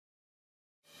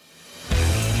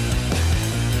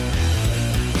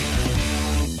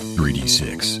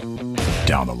3d6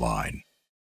 down the line.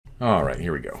 All right,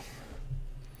 here we go.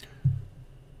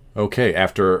 Okay,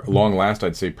 after long last,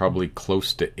 I'd say probably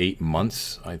close to 8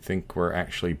 months, I think we're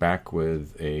actually back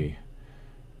with a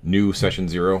new session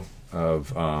 0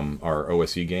 of our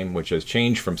OSE game, which has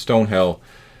changed from Stonehell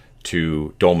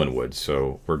to Dolmenwood.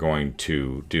 So we're going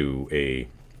to do a...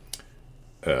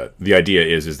 the idea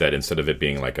is that instead of it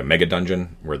being like a mega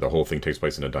dungeon, where the whole thing takes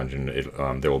place in a dungeon,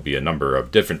 there will be a number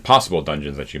of different possible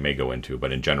dungeons that you may go into,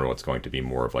 but in general it's going to be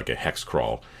more of like a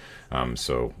hexcrawl.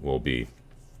 So we'll be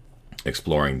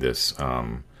exploring this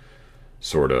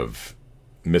sort of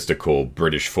mystical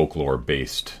British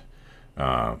folklore-based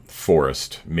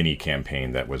forest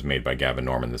mini-campaign that was made by Gavin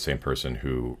Norman, the same person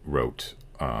who wrote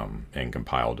and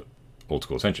compiled Old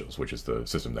School Essentials, which is the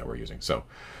system that we're using. So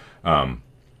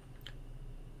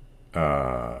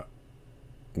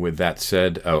with that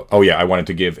said, oh yeah, I wanted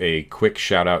to give a quick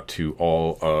shout out to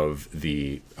all of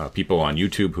the people on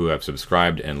YouTube who have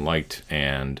subscribed and liked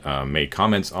and made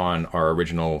comments on our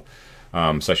original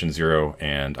session 0,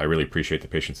 and I really appreciate the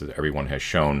patience that everyone has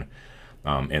shown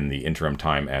in the interim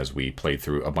time as we played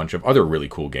through a bunch of other really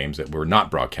cool games that were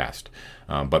not broadcast.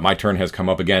 But my turn has come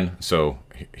up again, so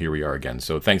here we are again.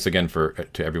 So thanks again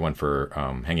to everyone for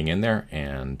hanging in there,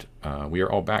 and we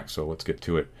are all back, so let's get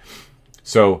to it.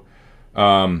 So,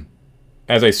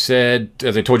 as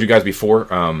I told you guys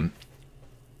before,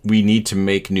 we need to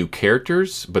make new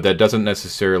characters, but that doesn't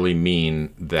necessarily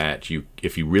mean that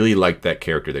if you really like that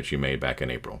character that you made back in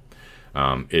April,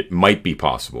 it might be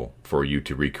possible for you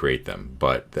to recreate them.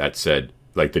 But that said,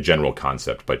 like the general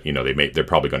concept, but you know, they're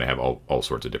probably going to have all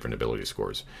sorts of different ability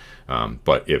scores.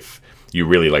 But if you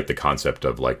really like the concept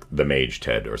of like the Mage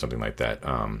Ted or something like that,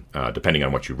 depending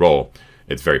on what you roll,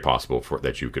 it's very possible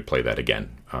that you could play that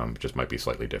again. It just might be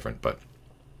slightly different, but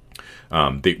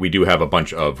we do have a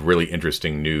bunch of really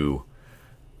interesting new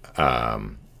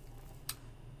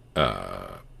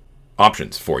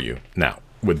options for you now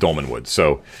with Dolmenwood.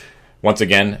 So once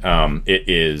again, it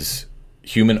is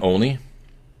human only.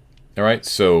 All right.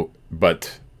 So,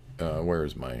 but where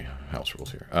is my house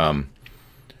rules here?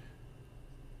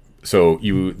 So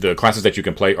the classes that you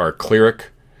can play are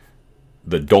Cleric,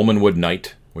 the Dolmenwood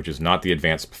Knight, which is not the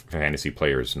Advanced Fantasy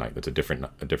Player's Knight. That's a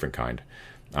different kind.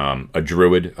 A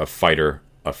Druid, a Fighter,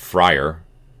 a Friar,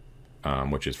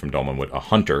 which is from Dolmenwood, a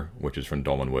Hunter, which is from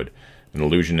Dolmenwood, an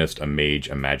Illusionist, a Mage,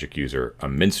 a Magic User, a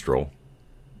Minstrel,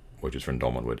 which is from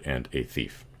Dolmenwood, and a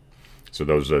Thief. So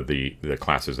those are the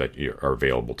classes that are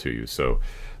available to you. So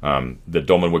the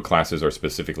Dolmenwood classes are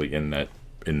specifically in that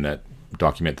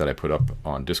document that I put up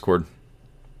on Discord.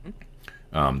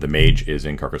 The Mage is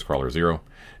in Carcass Crawler 0,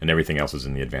 and everything else is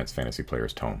in the Advanced Fantasy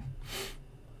Player's Tome.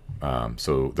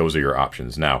 So those are your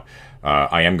options. Now,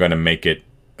 I am going to make it...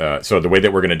 so the way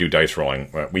that we're going to do dice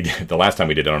rolling, the last time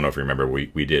we did, I don't know if you remember,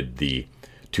 we did the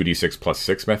 2d6 plus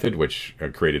 6 method, which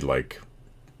created like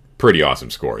pretty awesome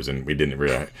scores, and we didn't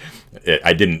really...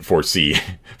 I didn't foresee,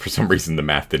 for some reason the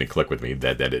math didn't click with me,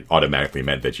 that it automatically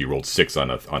meant that you rolled 6 on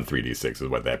 3d6 is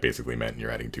what that basically meant, and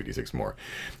you're adding 2d6 more.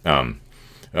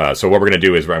 So what we're going to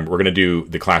do is we're going to do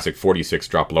the classic 46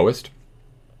 drop lowest,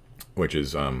 which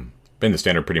is been the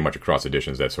standard pretty much across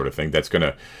editions, that sort of thing. That's going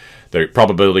to... The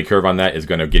probability curve on that is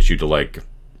going to get you to like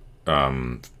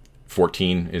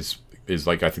 14 is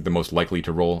like I think the most likely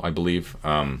to roll, I believe.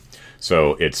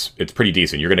 So it's pretty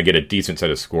decent. You're going to get a decent set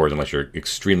of scores unless you're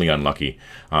extremely unlucky.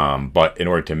 But in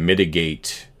order to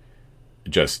mitigate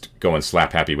just going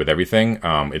slap happy with everything,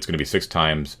 it's going to be 6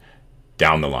 times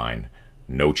down the line,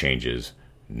 no changes,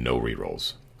 no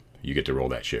rerolls. You get to roll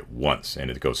that shit once,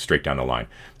 and it goes straight down the line.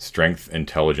 Strength,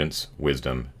 intelligence,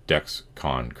 wisdom, dex,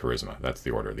 con, charisma. That's the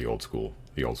order, the old school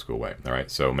way. All right,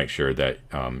 so make sure that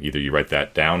either you write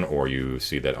that down or you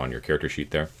see that on your character sheet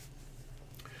there.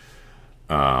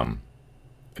 No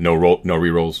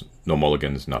rerolls, no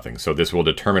mulligans, nothing. So this will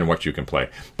determine what you can play.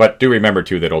 But do remember,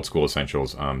 too, that Old School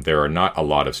Essentials, there are not a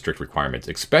lot of strict requirements,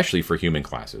 especially for human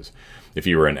classes. If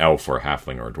you were an elf or a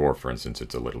halfling or a dwarf, for instance,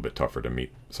 it's a little bit tougher to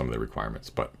meet some of the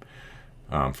requirements. But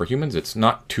for humans, it's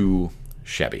not too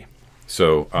shabby.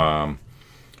 So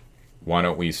why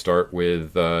don't we start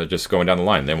with just going down the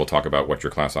line. Then we'll talk about what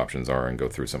your class options are and go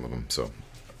through some of them. So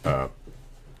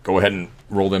go ahead and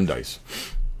roll them dice.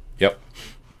 Yep.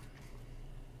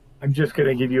 I'm just going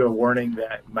to give you a warning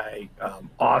that my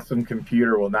awesome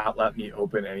computer will not let me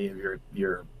open any of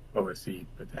your OSC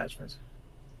attachments.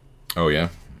 Oh, yeah?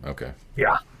 Okay.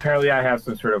 Yeah. Apparently I have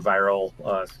some sort of viral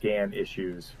scan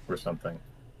issues or something.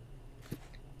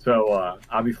 So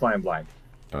I'll be flying blind.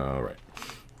 All right.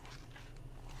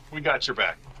 We got your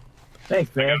back.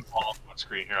 Thanks, man. on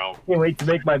screen here. I'll Can't wait to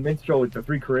make my minstrel with the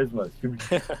 3 charisma. It's gonna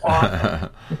be awesome.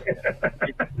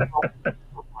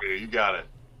 you got it.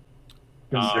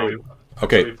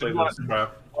 Okay. One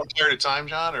player at a time,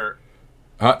 John, or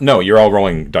No, you're all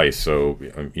rolling dice, so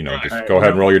just go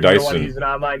ahead and roll your dice. Want to And use an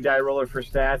online die roller for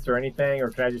stats or anything, or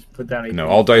can I just put down? no,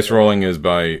 all dice rolling is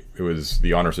by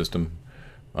the honor system.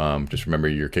 Just remember,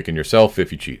 you're kicking yourself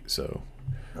if you cheat. So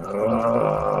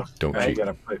don't cheat.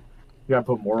 You gotta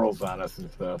put morals on us and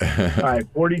stuff. All right,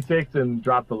 46 and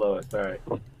drop the lowest. All right.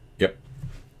 Yep.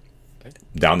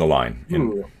 Down the line.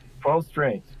 Ooh, 12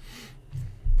 strength.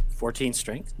 14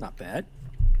 strength, not bad.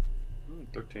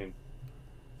 13.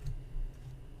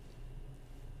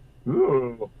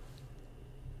 Ooh.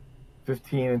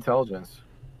 15 intelligence.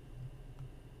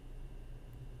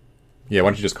 Yeah, why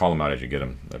don't you just call them out as you get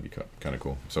them? That'd be kind of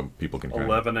cool, so people can.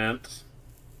 11 int.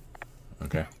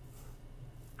 Okay.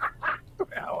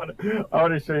 I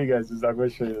want to show you guys this. I'm going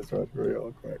to show you this one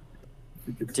real quick.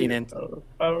 15 int. I don't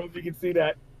know if you can see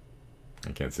that.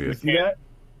 I can't see You it. see that?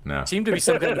 No. Seemed to be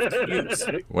some kind of fuse.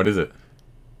 What is it?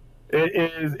 It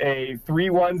is a 3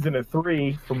 1s and a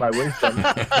 3 for my wisdom.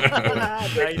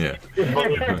 Yeah.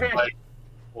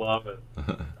 Love it.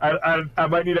 I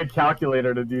might need a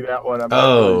calculator to do that one. I'm not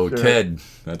Oh, really sure. Ted.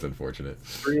 That's unfortunate.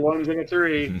 3 1s and a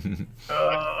 3.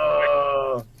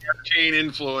 chain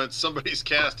influence. Somebody's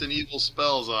casting evil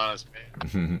spells on us,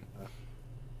 man.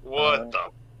 What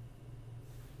the?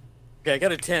 Okay, I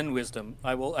got a 10 wisdom.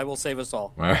 I will save us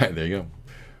all. All right, there you go.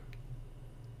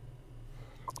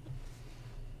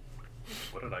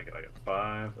 What did I get? I got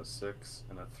 5, a 6,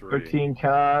 and a 3. 13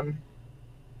 con.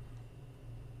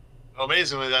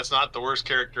 Amazingly, that's not the worst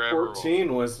character I ever rolled.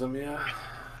 14 wisdom, yeah.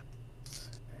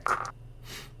 How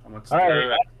much? All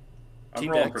right. I'm Team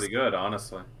rolling Dex. pretty good,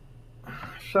 honestly.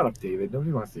 Shut up, David.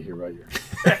 Nobody wants to hear about your.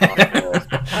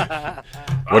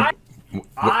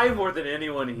 I more than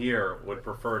anyone here would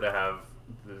prefer to have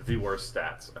the worst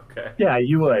stats. Okay. Yeah,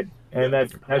 you would, and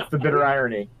that's the bitter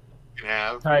irony. You can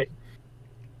have. All right.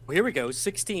 Well, here we go.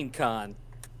 16 con.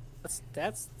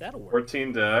 That'll work.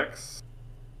 14 dex.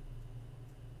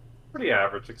 Pretty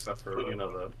average, except for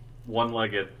the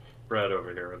one-legged Fred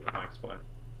over here in the next play.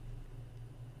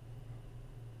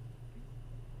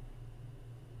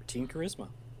 13 charisma.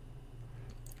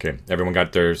 Okay, everyone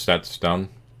got their stats down?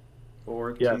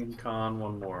 14 Yes. con,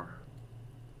 one more.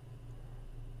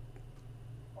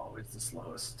 Always the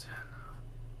slowest.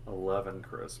 11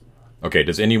 charisma. Okay,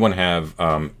 does anyone have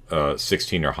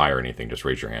 16 or higher or anything? Just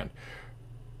raise your hand.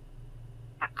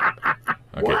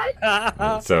 Okay.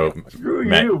 I So, Screw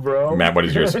Matt, you, bro. Matt, what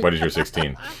is your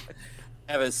 16?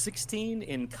 have a 16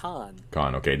 in con.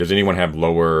 Con. Okay. Does anyone have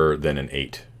lower than an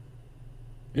 8?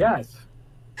 Yes.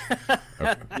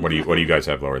 Okay. What do you guys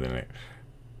have lower than an 8?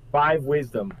 5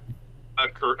 wisdom.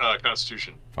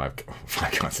 Constitution. 5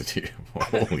 constitution.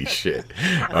 Holy shit.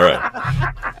 All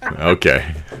right.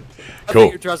 Okay.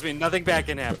 Cool. Trust me, nothing bad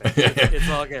can happen. It's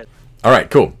all good. All right,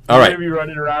 cool. All You're right. gonna be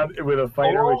running around with a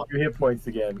fighter with 2 hit points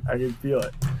again. I can feel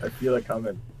it. I feel it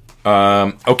coming.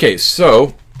 Okay,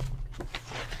 so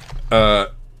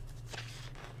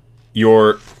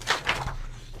your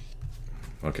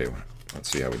okay, let's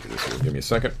see how we do this here. Give me a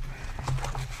second.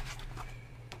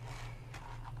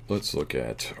 Let's look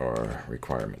at our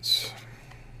requirements.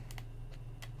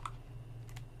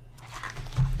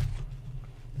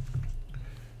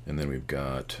 And then we've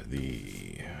got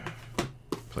the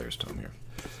player's tome here.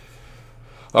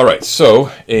 All right,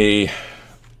 so a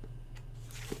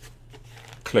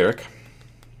cleric,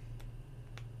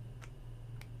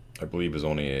 I believe, is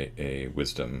only a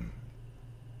wisdom.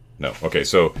 No, okay.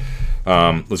 So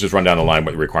let's just run down the line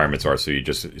what the requirements are, so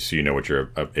you know what you're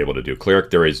able to do.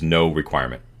 Cleric, there is no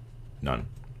requirement, none.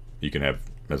 You can have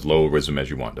as low wisdom as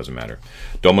you want, doesn't matter.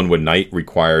 Dolmenwood Knight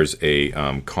requires a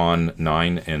con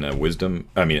 9 and a wisdom.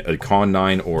 I mean, a con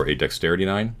 9 or a dexterity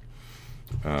 9.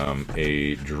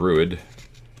 A druid,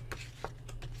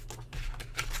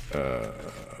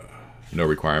 no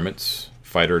requirements.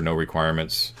 Fighter, no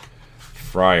requirements.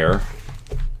 Friar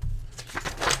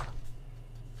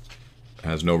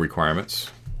has no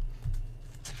requirements.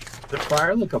 The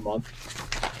fire look a monk.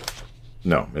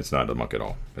 No, it's not a monk at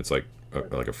all. It's like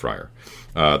a friar.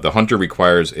 The hunter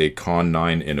requires a con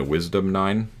 9 and a wisdom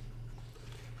 9.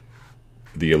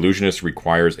 The illusionist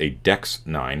requires a dex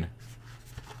 9.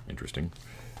 Interesting.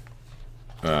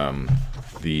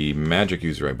 The magic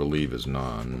user, I believe, is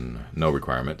no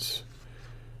requirements.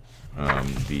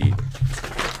 The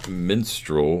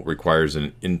minstrel requires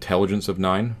an intelligence of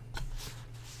 9.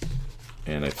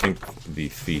 And I think the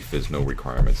thief is no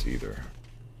requirements either.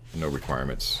 No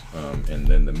requirements. And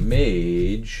then the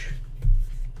mage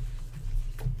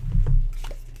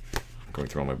Going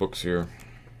through all my books here.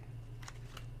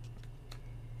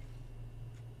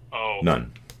 Oh.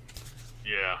 None.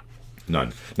 Yeah.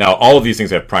 None. Now, all of these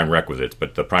things have prime requisites,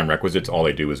 but the prime requisites, all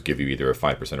they do is give you either a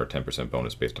 5% or 10%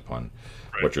 bonus based upon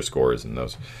what your score is in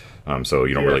those. So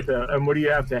you don't really... and what do you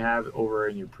have to have over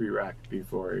in your prereq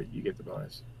before you get the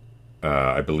bonus?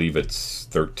 I believe it's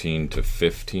 13 to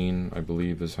 15, I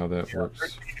believe, is how that works.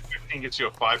 13 to 15 gets you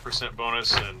a 5%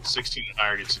 bonus, and 16 and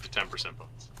higher gets you the 10%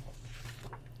 bonus.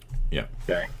 Yeah.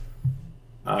 Okay.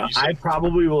 I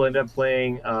probably will end up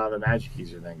playing the Magic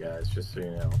User then, guys, just so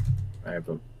you know. I have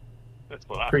a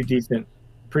pretty decent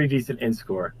in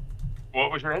score.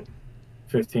 What was your head?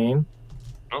 15.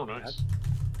 Oh, nice.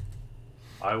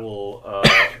 I will,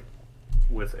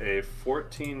 with a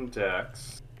 14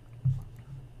 dex,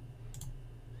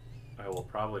 I will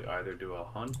probably either do a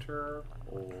hunter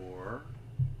or...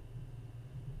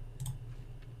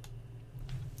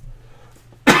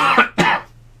 Bless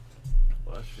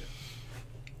you.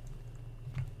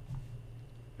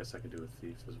 Guess I could do a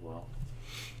thief as well.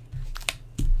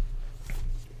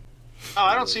 Oh,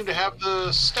 I don't seem to have the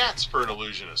stats for an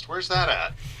illusionist. Where's that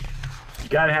at? You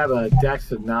gotta have a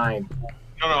dex of 9.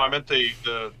 No, I meant the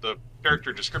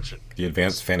character description. The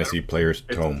Advanced Fantasy Player's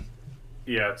Tome.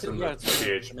 Yeah, it's in the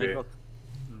PHP.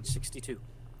 62.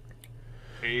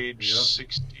 Page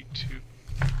 62.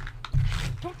 I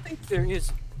don't think there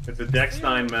is. It's a Dex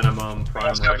 9 minimum. I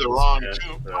must have the wrong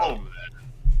tome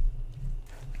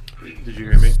then. Did you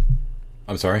hear me?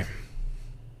 I'm sorry?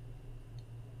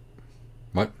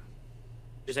 What?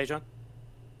 Did you say, John?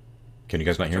 Can you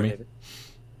guys not hear me?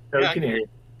 No, Yeah, we can hear you.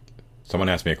 Someone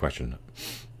asked me a question.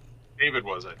 David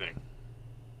was, I think.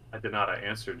 I did not. I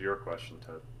answered your question,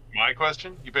 Ted. My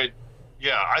question? You paid...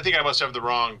 Yeah, I think I must have the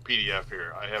wrong PDF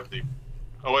here. I have the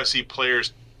OSE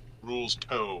Players Rules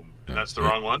Tome, and that's the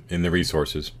wrong one? In the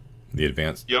resources, the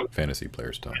Advanced Fantasy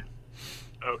Player's Tome.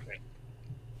 Okay.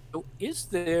 So is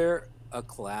there a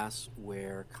class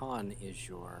where con is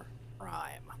your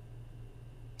prime?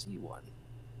 See one.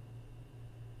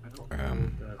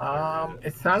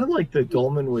 It sounded like the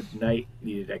Dolmenwood Knight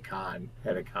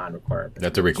had a con requirement.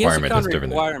 That's a requirement. That's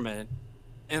different. Requirement,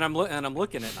 and I'm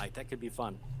looking at Knight. That could be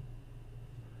fun.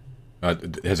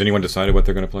 Has anyone decided what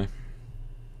they're going to play?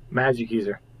 Magic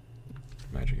User.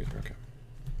 Magic User. Okay.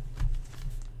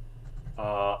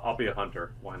 I'll be a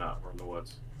hunter. Why not? We're in the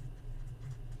woods.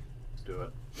 Let's do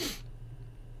it.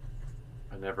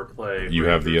 I never play. You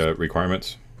have the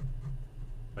requirements?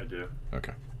 I do.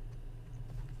 Okay.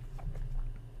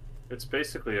 It's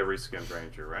basically a reskinned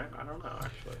ranger, right? I don't know,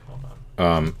 actually. Hold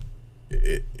on.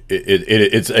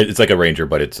 It's like a ranger,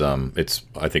 but it's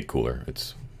I think cooler.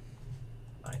 It's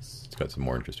nice. It's got some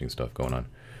more interesting stuff going on.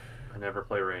 I never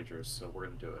play rangers, so we're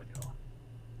gonna do it,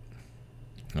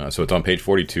 y'all. So it's on page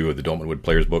 42 of the Dolmenwood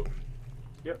Player's Book.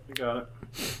 Yep, you got it.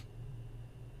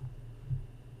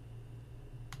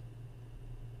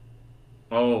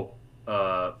 Oh,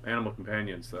 animal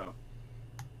companions, though.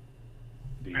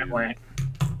 Do you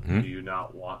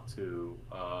not want to?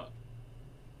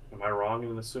 Am I wrong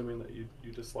in assuming that you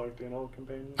disliked animal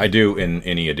companions? I do in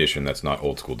any edition that's not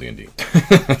old school D&D.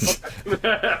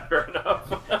 Fair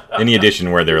enough. Any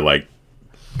edition where they're like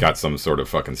got some sort of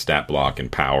fucking stat block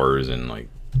and powers and like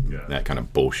that kind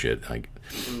of bullshit. Like,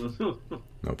 no,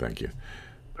 thank you.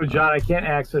 So, John, I can't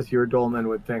access your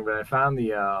Dolmenwood thing, but I found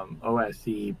the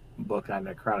OSE book on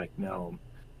Necrotic Gnome.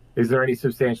 Is there any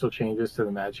substantial changes to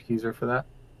the Magic User for that?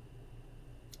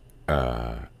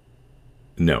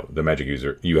 No, the Magic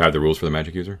User. You have the rules for the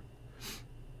Magic User?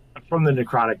 From the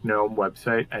Necrotic Gnome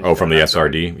website. Oh, from the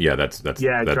SRD? Yeah, that's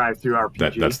Drive Through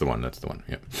RPG. That's the one.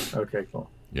 Yeah. Okay,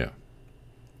 cool. Yeah.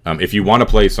 If you want to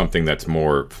play something that's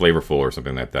more flavorful or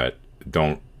something like that,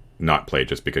 don't not play it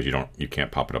just because you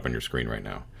can't pop it up on your screen right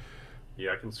now.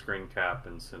 Yeah, I can screen cap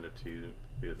and send it to you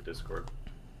via the Discord.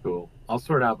 Cool. I'll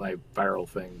sort out my viral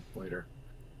thing later.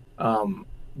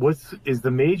 Is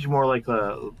the mage more like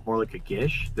a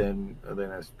Gish than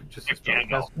just a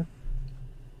spellcaster?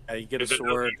 You get a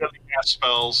sword. He doesn't cast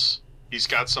spells. He's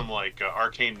got some like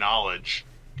arcane knowledge.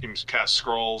 He can cast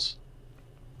scrolls.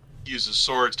 Uses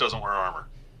swords. Doesn't wear armor.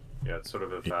 Yeah, it's sort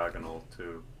of orthogonal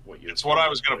to what you. It's what I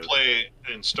was going to play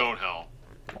in Stonehill,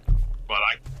 but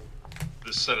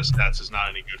this set of stats is not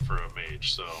any good for a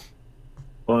mage. So.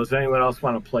 Well, does anyone else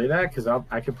want to play that? Because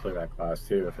I could play that class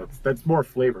too. If that's more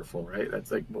flavorful, right?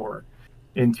 That's like more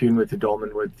in tune with the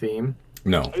Dolmenwood theme.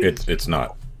 No, it's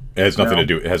not. It has nothing to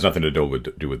do. It has nothing to do with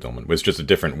Dolmenwood. It's just a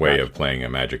different way of playing a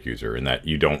Magic User, in that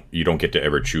you don't get to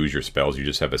ever choose your spells. You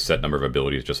just have a set number of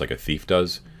abilities, just like a thief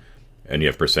does, and you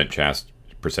have percent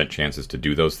chances to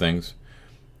do those things.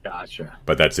 Gotcha.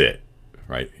 But that's it,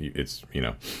 right? It's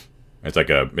It's like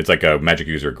a magic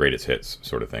user greatest hits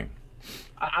sort of thing.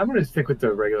 I'm going to stick with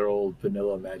the regular old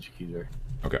vanilla magic user.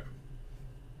 Okay.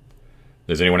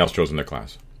 Has anyone else chosen their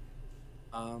class?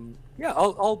 Yeah,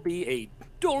 I'll be a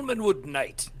Dolmenwood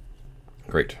Knight.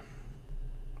 Great.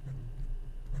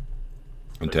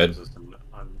 And Ted?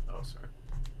 Oh, sorry.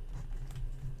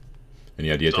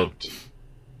 Any idea, Ted? Stumped.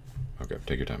 Okay,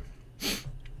 take your time.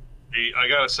 I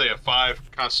gotta say, a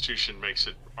 5 Constitution makes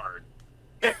it hard.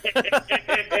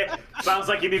 Sounds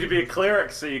like you need to be a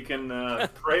cleric so you can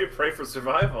pray for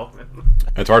survival.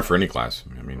 It's hard for any class.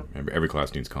 I mean, every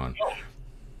class needs con.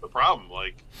 The problem,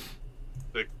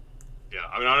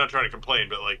 I'm not trying to complain,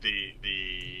 but like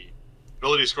the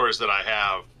ability scores that I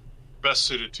have best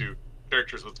suited to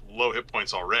characters with low hit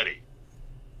points already,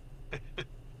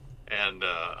 and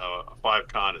a 5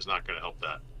 con is not going to help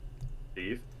that.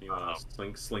 Thief, you want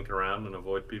to slink around and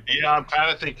avoid people? Yeah, I'm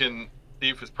kind of thinking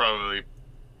Thief is probably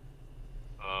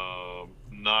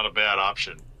not a bad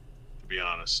option, to be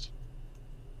honest.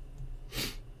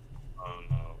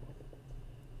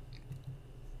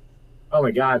 Oh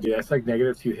my god, dude, that's like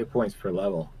 -2 hit points per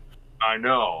level. I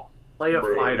know. Play a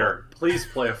fighter. Please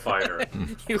play a fighter.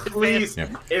 You Please. Yeah.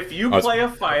 If you play a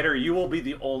fighter, you will be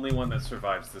the only one that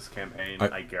survives this campaign.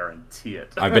 I guarantee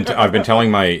it. I've been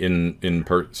telling my in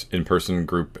person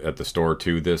group at the store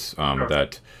too this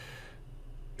that,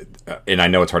 and I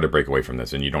know it's hard to break away from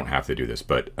this, and you don't have to do this,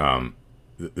 but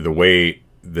the way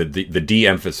the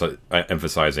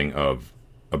de-emphasizing of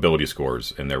ability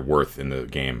scores and their worth in the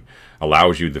game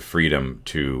allows you the freedom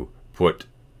to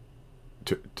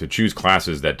choose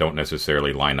classes that don't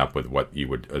necessarily line up with what you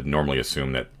would normally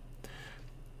assume that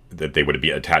they would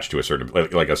be attached to a certain,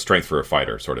 like a strength for a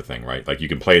fighter sort of thing, right? Like you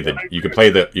can play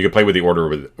with the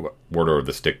order of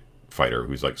the stick fighter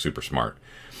who's like super smart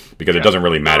because it doesn't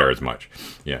really matter as much.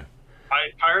 Yeah, I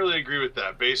entirely agree with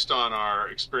that. Based on our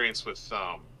experience with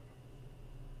the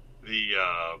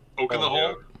Oak in the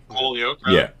Hole, Hole in the Oak.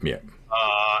 Right? Yeah.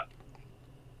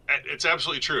 It's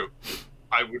absolutely true.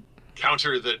 I would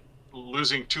counter that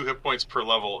losing 2 hit points per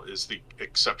level is the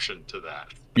exception to that.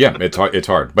 Yeah, it's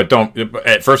hard, but don't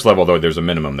at first level though. There's a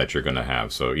minimum that you're going to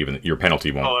have, so even your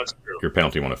penalty won't. Oh, that's true. Your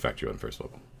penalty won't affect you on first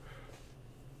level.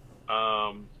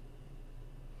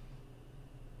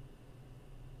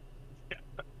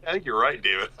 I think you're right,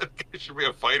 David. I think you should be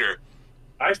a fighter.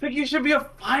 I think you should be a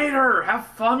fighter. Have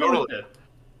fun with it.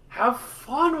 Have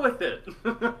fun with it.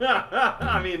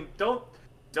 I mean, don't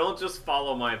just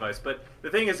follow my advice. But the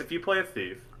thing is, if you play a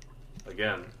thief,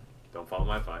 again, don't follow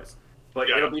my advice. But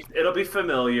it'll be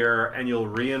familiar, and you'll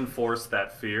reinforce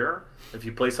that fear. If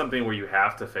you play something where you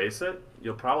have to face it,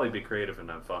 you'll probably be creative and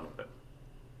have fun with it.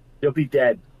 You'll be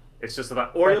dead. It's just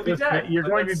about, or you'll be dead. You're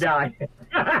going to die.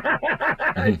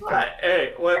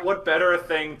 Hey, what better a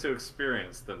thing to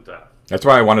experience than death? That's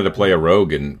why I wanted to play a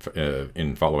rogue in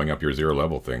following up your 0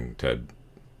 level thing, Ted.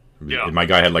 Yeah. My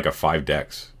guy had like a 5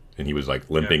 dex, and he was like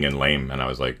limping and lame, and I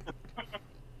was like,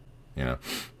 It's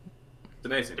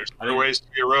amazing. There's other ways to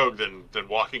be a rogue than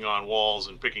walking on walls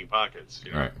and picking pockets.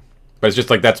 You know? Right. But it's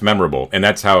just like that's memorable, and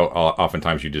that's how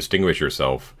oftentimes you distinguish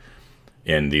yourself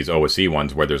in these OSE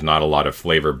ones where there's not a lot of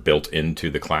flavor built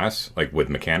into the class, like with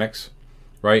mechanics,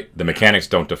 right? The mechanics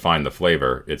don't define the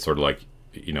flavor. It's sort of like,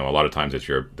 a lot of times it's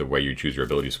the way you choose your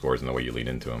ability scores and the way you lean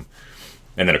into them.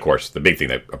 And then, of course, the big thing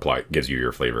that gives you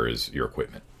your flavor is your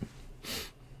equipment.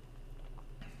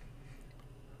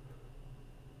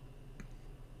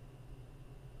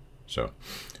 So,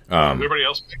 everybody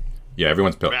else? Yeah,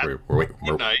 everyone's picked. Matt, We're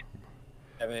Knight.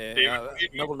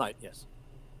 Noble Knight, yes.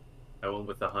 I went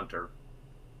with the hunter.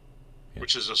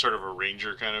 Which is a sort of a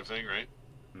ranger kind of thing, right?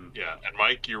 Yeah. And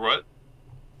Mike, you're what?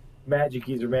 Magic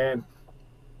user, man.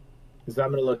 Because I'm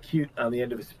going to look cute on the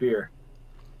end of a spear.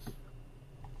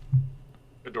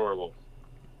 Adorable.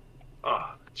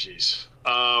 Ah, jeez.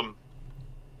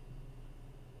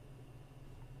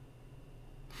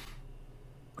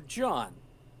 John.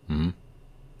 Mm-hmm.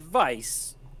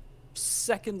 Advice.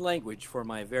 Second language for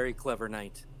my very clever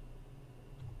knight.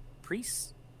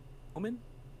 Priest? Woman?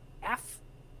 Half?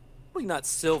 Probably not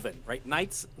Sylvan, right?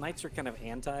 Knights are kind of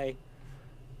anti.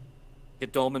 A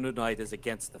Dolmenwood Knight is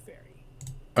against the fairy.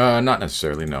 Not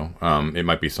necessarily, no. It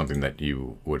might be something that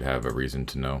you would have a reason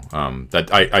to know. That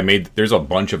I made. There's a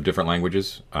bunch of different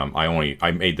languages.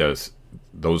 I made those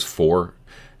 4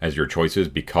 as your choices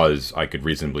because I could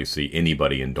reasonably see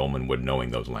anybody in Dolmenwood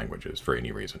knowing those languages for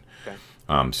any reason. Okay.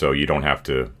 So you don't have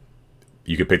to.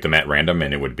 You could pick them at random,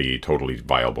 and it would be totally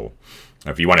viable.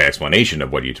 If you want an explanation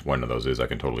of what each one of those is, I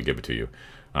can totally give it to you.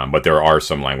 But there are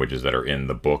some languages that are in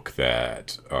the book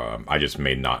that I just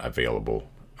made not available.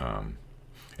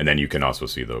 And then you can also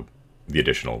see the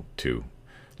additional 2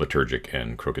 liturgic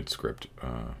and crooked script,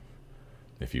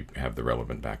 if you have the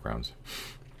relevant backgrounds.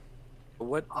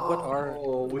 What are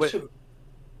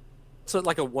so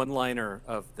like a one-liner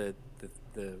of the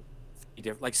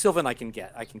like Sylvan? I can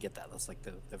get that. That's like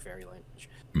the fairy language.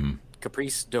 Mm-hmm.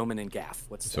 Caprice, Domin, and Gaff.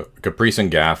 So Caprice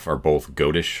and Gaff are both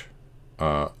Goatish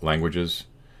languages.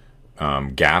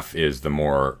 Gaff is the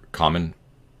more common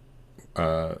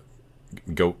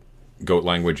goat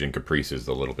language, and Caprice is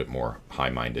a little bit more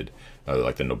high-minded,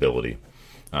 like the nobility.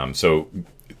 So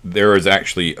there is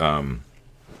actually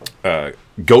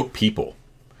goat people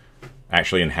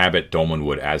actually inhabit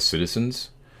Dolmenwood as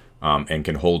citizens, and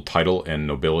can hold title and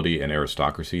nobility and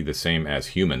aristocracy the same as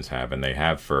humans have, and they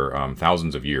have for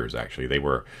thousands of years. Actually, they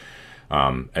were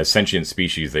as sentient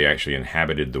species. They actually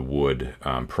inhabited the wood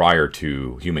prior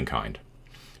to humankind,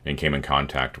 and came in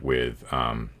contact with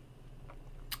the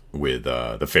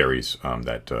fairies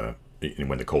that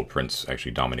when the Cold Prince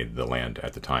actually dominated the land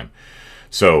at the time.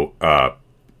 So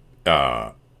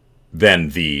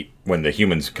then when the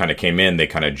humans kind of came in, they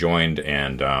kind of joined,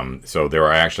 and so there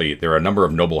are a number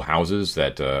of noble houses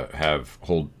that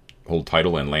hold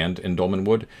title and land in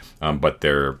Dolmenwood, but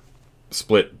they're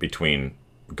split between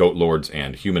goat lords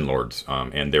and human lords,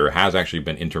 and there has actually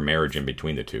been intermarriage in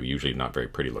between the two, usually not very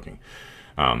pretty looking.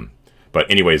 But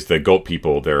anyways, the goat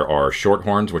people, there are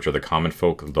shorthorns, which are the common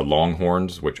folk, the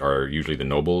longhorns, which are usually the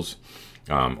nobles,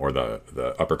 or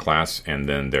the upper class, and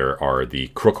then there are the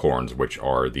crookhorns, which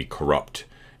are the corrupt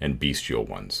and bestial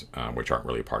ones, which aren't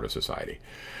really part of society.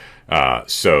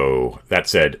 So that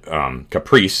said,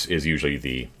 Caprice is usually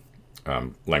the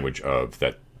language of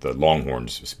that the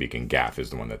longhorns speak, and Gaff is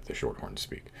the one that the shorthorns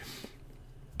speak.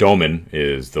 Domin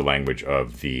is the language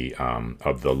of the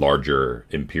larger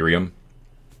Imperium,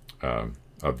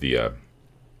 of the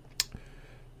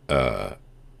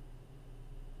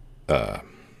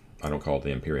I don't call it the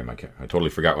Imperium. I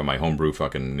totally forgot what my homebrew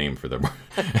fucking name for the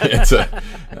it's the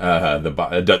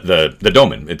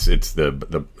Domin. It's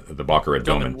the Baccarat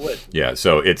Domin. Yeah,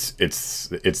 so it's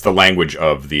the language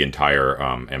of the entire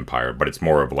empire, but it's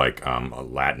more of like a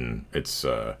Latin. It's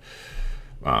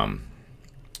language.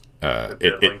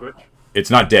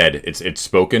 It's not dead. It's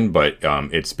spoken, but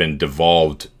it's been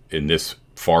devolved in this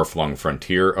far-flung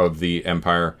frontier of the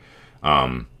empire.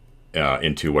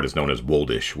 Into what is known as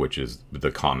Woldish, which is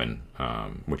the common,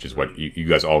 which is what you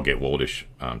guys all get Woldish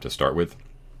to start with.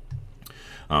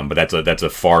 But that's a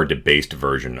far debased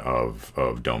version of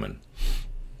Domin.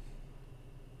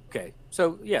 Okay,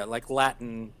 so yeah, like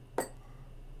Latin.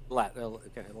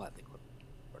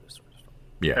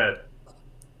 Yeah.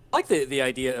 I like the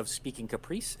idea of speaking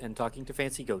Caprice and talking to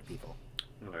fancy goat people.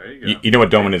 There you go. You know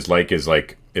what Domin is like?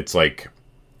 It's like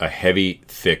a heavy,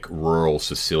 thick, rural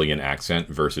Sicilian accent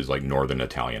versus like northern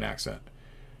Italian accent.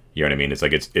 You know what I mean? It's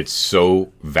like it's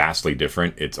so vastly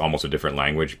different. It's almost a different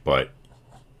language, but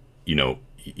you know,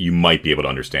 you might be able to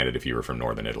understand it if you were from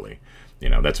northern Italy. You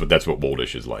know, that's what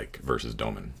Woldish is like versus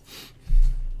Domin.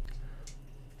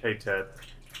 Hey Ted,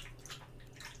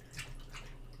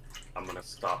 I'm gonna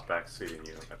stop backseating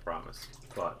you, I promise.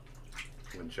 But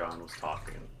when John was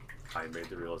talking, I made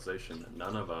the realization that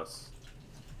none of us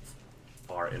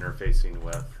are interfacing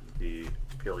with the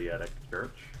Peleatic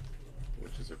Church,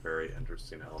 which is a very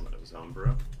interesting element of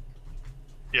Zonebrew.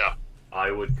 Yeah.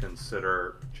 I would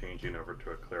consider changing over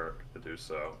to a cleric to do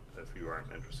so if you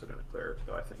aren't interested in a cleric,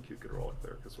 though I think you could roll a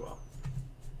cleric as well.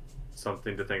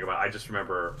 Something to think about. I just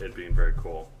remember it being very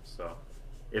cool. So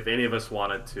if any of us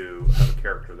wanted to have a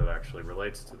character that actually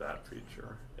relates to that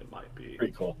feature, it might be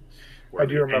pretty cool. I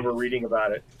do remember reading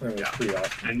about it. It was pretty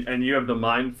awesome. And you have the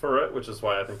mind for it, which is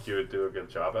why I think you would do a good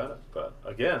job at it. But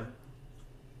again,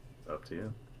 it's up to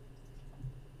you.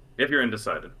 If you're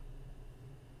undecided.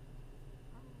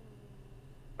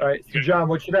 All right, so John,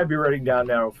 what should I be writing down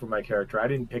now for my character? I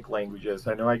didn't pick languages.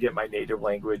 I know I get my native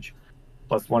language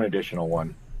plus one additional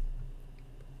one.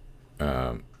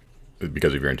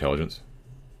 Because of your intelligence?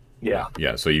 Yeah.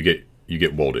 Yeah, so you get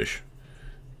Woldish.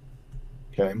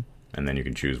 Okay. And then you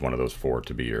can choose one of those four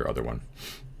to be your other one.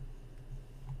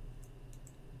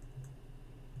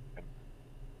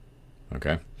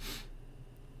 Okay.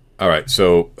 All right,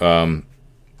 so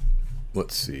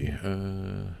let's see.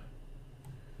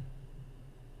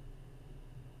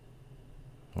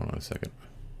 Hold on a second.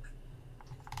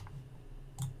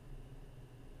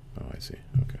 Oh, I see.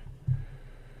 Okay.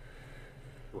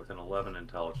 With an 11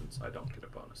 intelligence, I don't get a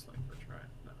bonus language, right?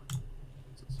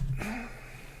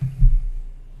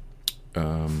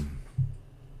 No.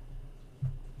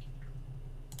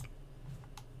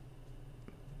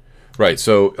 Right,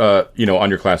 so on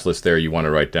your class list there, you want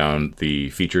to write down the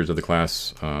features of the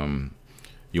class.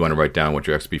 You want to write down what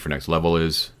your XP for next level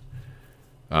is.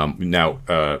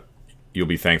 Now, you'll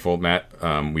be thankful, Matt.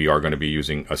 We are going to be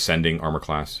using Ascending Armor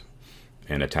Class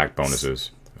and attack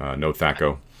bonuses. No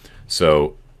THAC0.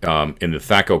 So in the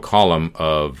THAC0 column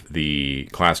of the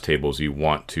class tables, you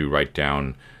want to write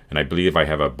down, and I believe I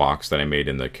have a box that I made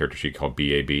in the character sheet called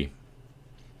BAB,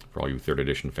 for all you 3rd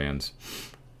edition fans.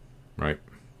 Right?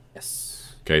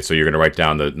 Yes. Okay, so you're going to write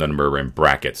down the number in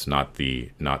brackets, not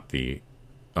the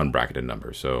unbracketed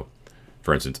number. So,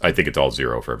 for instance, I think it's all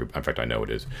 0 for every. In fact, I know it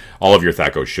is. All of your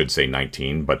THAC0s should say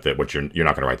 19, but you're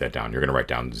not going to write that down. You're going to write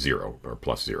down 0 or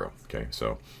plus 0. Okay,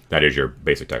 so that is your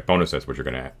basic attack bonus. That's what you're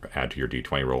going to add to your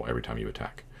D20 roll every time you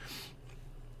attack.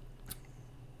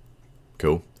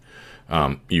 Cool.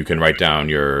 You can write down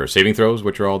your saving throws,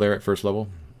 which are all there at first level.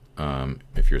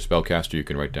 If you're a spellcaster, you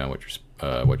can write down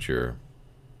what your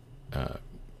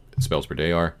spells per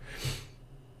day are.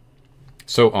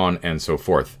 So on and so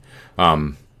forth.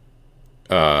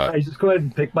 I just go ahead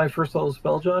and pick my first level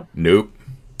spell, John. Nope.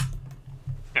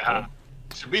 Yeah.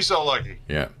 Should be so lucky.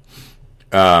 Yeah.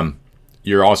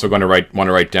 You're also going to want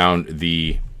to write down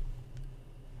the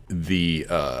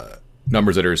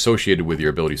numbers that are associated with your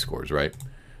ability scores, right?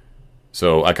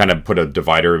 So I kind of put a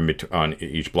divider on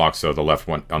each block, so the left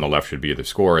one on the left should be the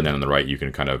score, and then on the right you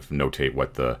can kind of notate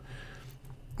what the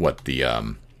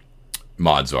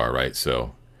mods are, right?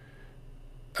 So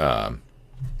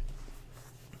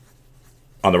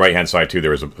on the right-hand side, too,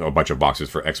 there is a bunch of boxes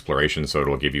for exploration, so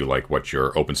it'll give you, like, what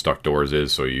your open stuck doors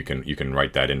is, so you can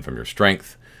write that in from your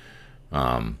strength.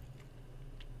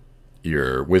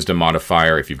 Your wisdom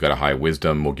modifier, if you've got a high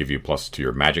wisdom, will give you plus to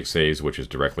your magic saves, which is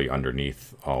directly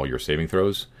underneath all your saving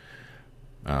throws.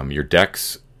 Your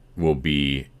dex will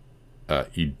be...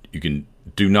 you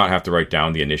do not have to write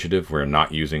down the initiative. We're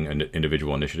not using an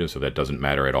individual initiative, so that doesn't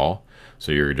matter at all.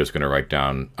 So you're just going to write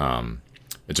down...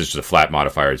 it's just a flat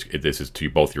modifier. This is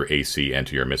to both your AC and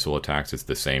to your missile attacks. It's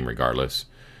the same regardless.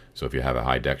 So if you have a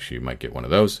high dex, you might get one of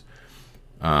those.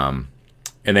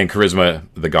 And then Charisma,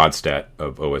 the god stat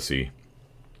of OSE.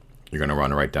 You're going to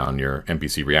want to write down your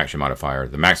NPC reaction modifier,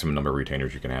 the maximum number of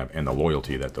retainers you can have, and the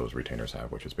loyalty that those retainers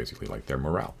have, which is basically like their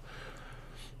morale.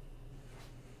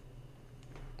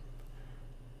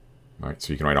 All right,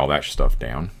 so you can write all that stuff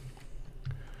down.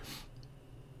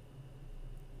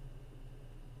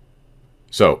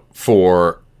 So,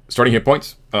 for starting hit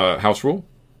points, house rule,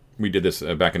 we did this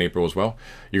back in April as well.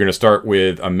 You're going to start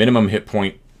with a minimum hit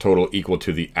point total equal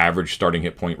to the average starting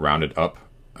hit point rounded up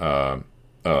of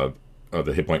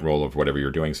the hit point roll of whatever you're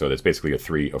doing. So that's basically a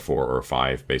 3, a 4, or a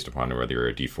 5 based upon whether you're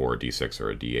a D4, a D6, or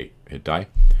a D8 hit die.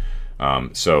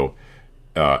 So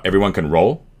everyone can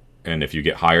roll, and if you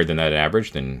get higher than that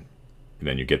average, then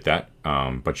you get that.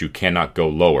 But you cannot go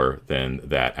lower than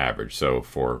that average. So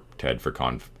for Ted, for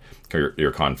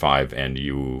your con 5, and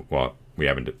you, well, we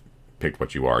haven't picked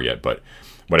what you are yet, but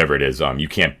whatever it is, you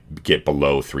can't get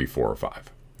below 3, 4, or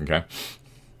 5. Okay?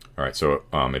 All right, so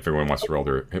if everyone wants to roll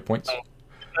their hit points.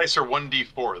 Dice are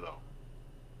 1d4, though.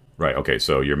 Right, okay,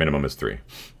 so your minimum is 3.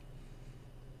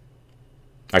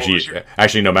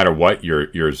 Actually, no matter what, your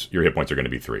hit points are going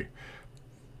to be 3.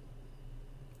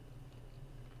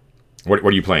 What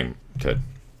are you playing, Ted?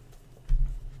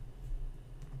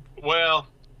 Well,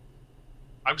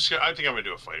 I think I'm gonna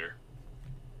do a fighter.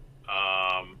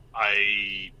 I'm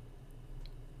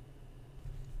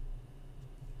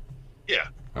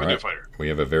gonna do a fighter. We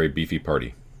have a very beefy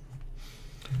party.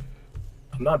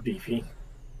 I'm not beefy.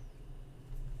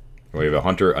 We have a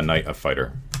hunter, a knight, a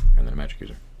fighter, and then a magic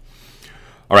user.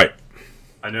 All right.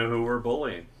 I know who we're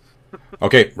bullying.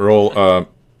 Okay, roll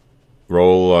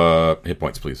hit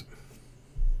points, please.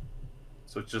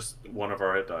 So it's just one of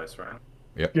our hit dice, right?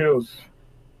 Yep. Goes.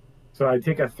 So I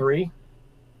take a 3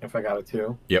 if I got a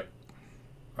 2. Yep.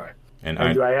 All right. And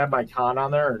do I have my con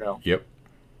on there or no? Yep.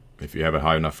 If you have it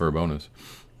high enough for a bonus.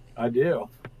 I do.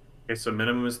 Okay, so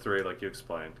minimum is 3, like you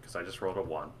explained, because I just rolled a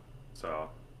 1. So.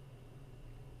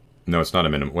 No, it's not a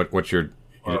minimum. What's your?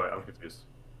 Oh, wait, I'm confused.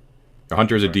 A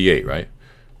hunter is a D8, right?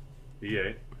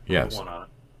 D8. Yes. 1 on it.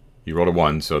 You rolled a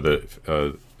 1, so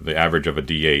the average of a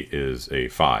D8 is a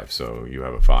 5. So you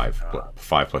have a 5,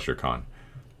 5 plus your con.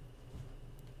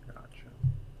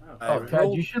 Oh,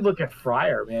 Ted, you should look at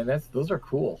Friar, man. Those are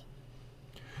cool.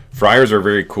 Friars are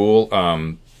very cool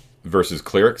versus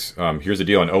clerics. Here's the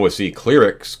deal in OSE: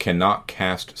 clerics cannot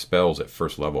cast spells at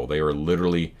first level. They are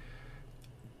literally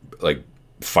like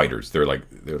fighters. They're like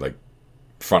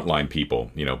frontline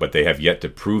people, but they have yet to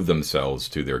prove themselves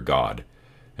to their god,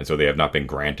 and so they have not been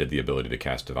granted the ability to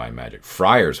cast divine magic.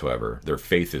 Friars, however, their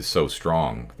faith is so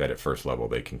strong that at first level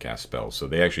they can cast spells. So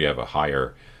they actually have a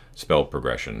higher spell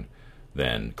progression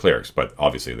than clerics, but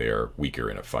obviously they are weaker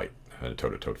in a fight, in a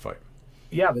toe-to-toe fight.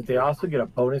 Yeah, but they also get a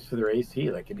bonus for their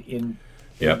AC, like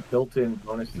built-in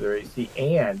bonus to their AC,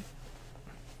 and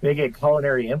they get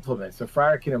culinary implements. A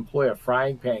friar can employ a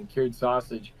frying pan, cured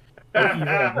sausage, or even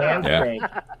a hand crank.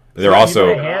 They're also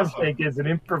a hand crank is an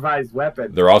improvised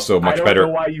weapon. They're also much better. I don't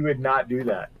know why you would not do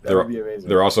that. That would be amazing.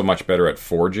 They're also much better at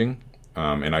forging.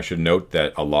 And I should note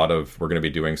that we're going to be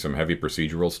doing some heavy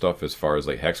procedural stuff as far as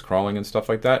like hex crawling and stuff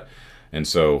like that. And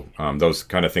so those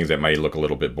kind of things that might look a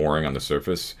little bit boring on the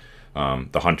surface.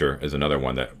 The Hunter is another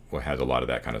one that has a lot of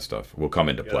that kind of stuff. Will come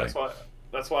into play.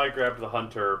 That's why I grabbed the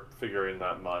Hunter, figuring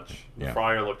that much. The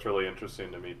Friar looked really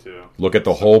interesting to me too. Look at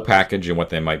the whole package and what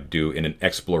they might do in an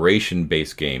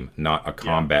exploration-based game, not a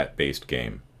combat-based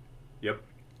game. Yep.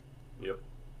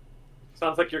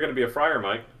 Sounds like you're going to be a Friar,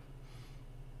 Mike.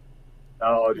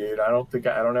 Oh, dude, I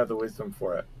don't have the wisdom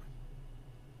for it.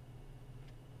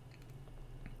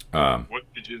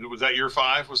 Was that your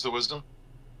 5? Was the wisdom?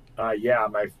 Yeah,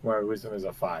 my wisdom is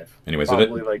a 5. Anyways,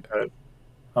 probably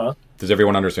huh? Does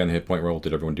everyone understand the hit point roll?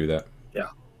 Did everyone do that? Yeah.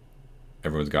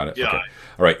 Everyone's got it. Yeah. Okay.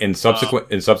 All right. In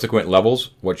subsequent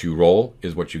levels, what you roll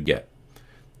is what you get.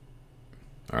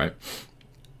 All right.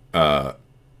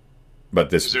 But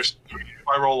this. If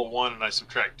I roll a 1 and I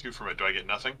subtract 2 from it, do I get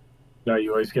nothing? No,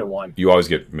 you always get 1. You always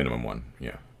get minimum 1.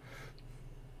 Yeah.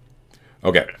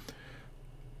 Okay.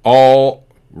 All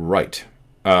right.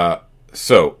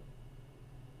 So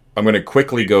I'm going to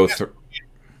quickly go through.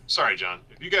 Sorry, John.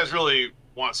 If you guys really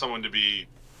want someone to be,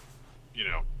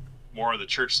 more on the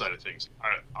church side of things,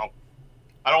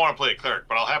 I don't want to play a cleric,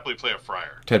 but I'll happily play a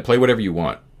friar. Ted, play whatever you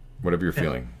want, whatever you're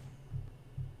feeling.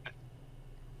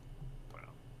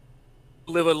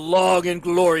 Live a long and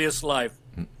glorious life.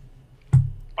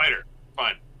 Fighter.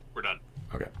 Fine. We're done.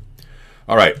 Okay.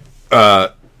 All right.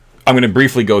 I'm going to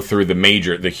briefly go through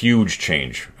the huge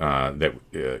change that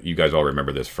you guys all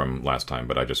remember this from last time,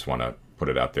 but I just want to put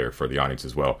it out there for the audience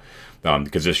as well,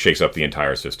 because this shakes up the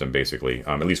entire system, basically,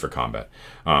 at least for combat,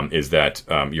 is that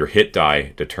your hit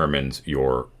die determines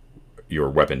your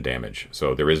weapon damage.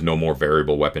 So there is no more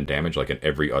variable weapon damage like in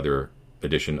every other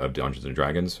edition of Dungeons &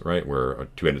 Dragons, right, where a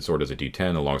two-handed sword does a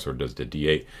D10, a longsword does a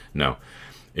D8. No.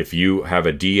 If you have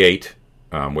a D8,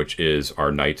 which is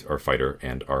our knight, our fighter,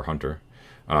 and our hunter,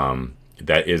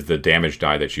 that is the damage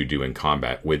die that you do in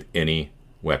combat with any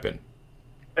weapon.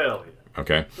 Hell yeah.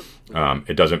 Okay?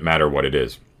 It doesn't matter what it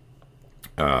is.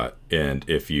 And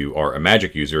if you are a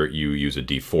magic user, you use a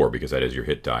D4 because that is your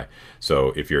hit die.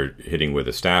 So if you're hitting with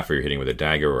a staff or you're hitting with a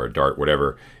dagger or a dart,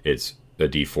 whatever, it's a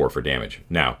D4 for damage.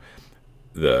 Now,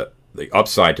 the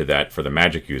upside to that for the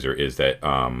magic user is that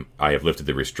I have lifted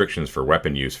the restrictions for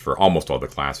weapon use for almost all the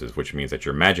classes, which means that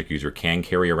your magic user can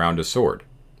carry around a sword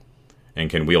and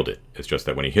can wield it. It's just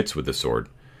that when he hits with the sword,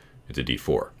 it's a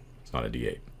D4. It's not a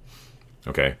D8.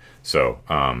 Okay, so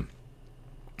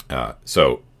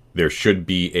there should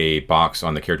be a box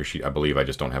on the character sheet. I believe I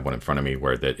just don't have one in front of me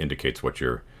where that indicates what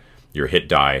your hit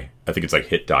die. I think it's like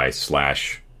hit die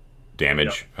 /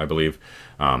 damage. Yep. I believe.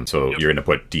 So you're going to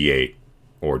put D8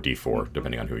 or D4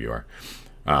 depending on who you are.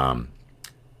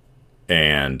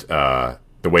 And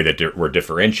the way that we're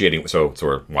differentiating, so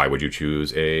why would you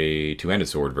choose a two-handed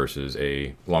sword versus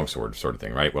a longsword sort of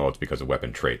thing, right? Well, it's because of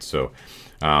weapon traits. So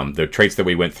the traits that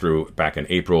we went through back in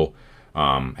April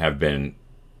have been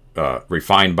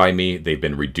refined by me. They've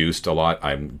been reduced a lot.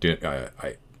 I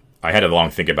had a long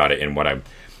think about it, and what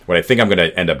I think I'm going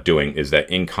to end up doing is that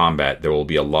in combat there will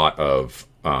be a lot of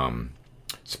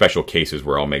special cases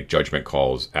where I'll make judgment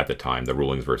calls at the time, the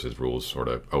rulings versus rules sort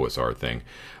of OSR thing,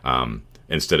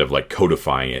 instead of like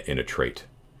codifying it in a trait.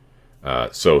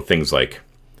 So things like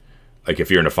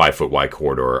if you're in a 5-foot wide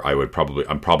corridor,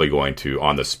 I'm probably going to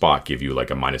on the spot give you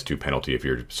like a -2 penalty if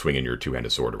you're swinging your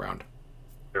two-handed sword around,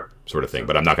 sort of thing.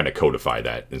 But I'm not going to codify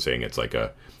that and saying it's like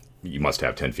you must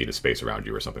have 10 feet of space around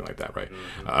you or something like that, right?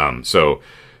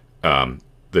 Mm-hmm.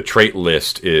 The trait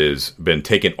list is been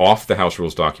taken off the house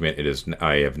rules document.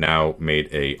 I have now made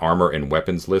a armor and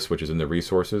weapons list, which is in the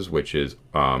resources, which is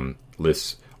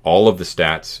lists all of the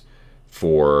stats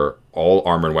for all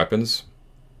armor and weapons,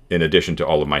 in addition to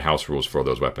all of my house rules for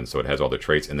those weapons. So it has all the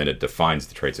traits, and then it defines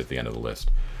the traits at the end of the list.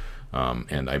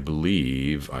 And I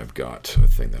believe I've got a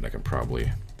thing that I can probably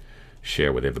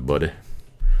share with everybody.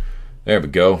 There we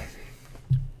go.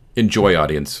 Enjoy,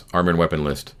 audience. Armor and weapon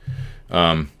list.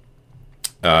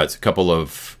 It's a couple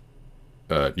of...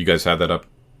 you guys have that up?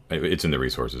 It's in the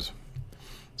resources.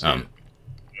 I have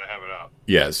it up.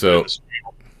 Yeah, so... Is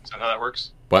that how that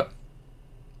works? What?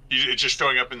 It's just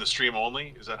showing up in the stream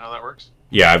only? Is that how that works?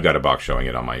 Yeah, I've got a box showing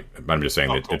it on my... I'm just saying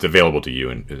that cool. It's available to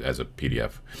you as a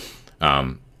PDF.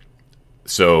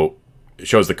 So it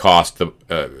shows the cost.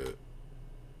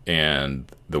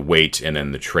 and the weight, and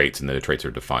then the traits, and the traits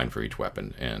are defined for each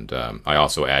weapon. And I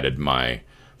also added my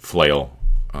flail,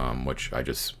 which I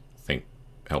just think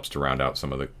helps to round out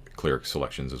some of the cleric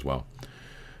selections as well.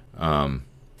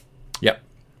 Yep.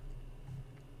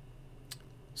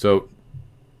 So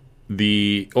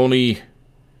the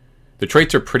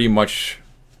traits are pretty much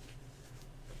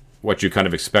what you kind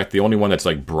of expect. The only one that's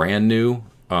like brand new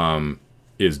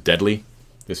is deadly.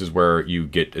 This is where you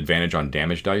get advantage on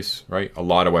damage dice, right? A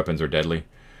lot of weapons are deadly.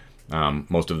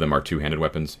 Most of them are two-handed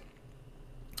weapons.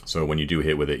 So when you do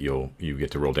hit with it, you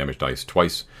get to roll damage dice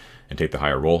twice and take the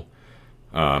higher roll.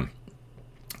 I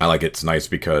like it's nice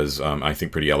because I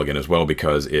think pretty elegant as well,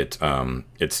 because it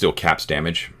still caps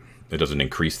damage. It doesn't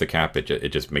increase the cap. It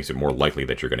just makes it more likely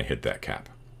that you're going to hit that cap,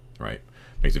 right?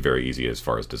 Makes it very easy as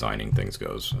far as designing things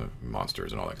goes,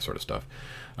 monsters and all that sort of stuff.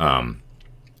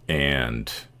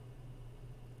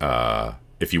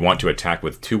 If you want to attack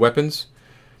with two weapons,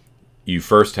 you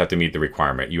first have to meet the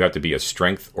requirement. You have to be a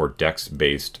strength or dex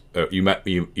based. You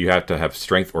have to have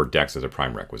strength or dex as a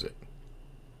prime requisite.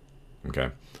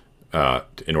 Okay,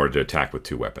 in order to attack with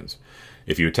two weapons.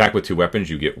 If you attack with two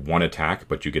weapons, you get one attack,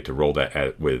 but you get to roll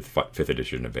that with 5th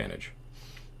edition advantage.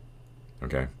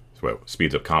 Okay, so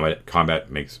speeds up combat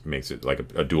makes it like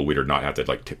a dual wielder not have to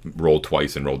like roll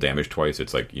twice and roll damage twice.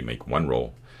 It's like you make one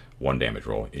roll, one damage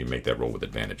roll, and you make that roll with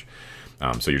advantage.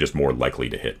 So you're just more likely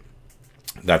to hit.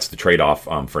 That's the trade-off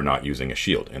for not using a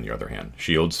shield. On the other hand,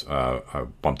 shields are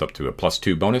bumped up to a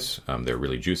 +2 bonus. They're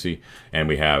really juicy, and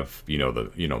we have the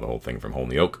whole thing from Hole in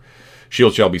the Oak.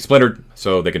 Shields shall be splintered,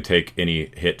 so they can take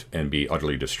any hit and be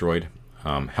utterly destroyed.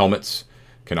 Helmets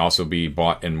can also be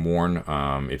bought and worn.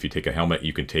 If you take a helmet,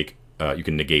 you can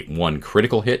negate one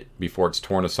critical hit before it's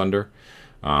torn asunder.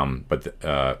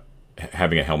 But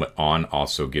having a helmet on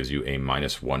also gives you a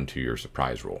 -1 to your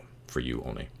surprise roll for you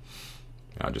only.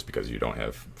 Just because you don't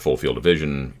have full field of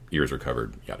vision, ears are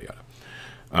covered, yada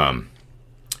yada.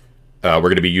 We're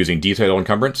going to be using detail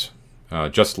encumbrance,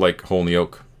 just like Hole in the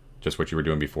Oak, just what you were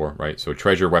doing before, right? So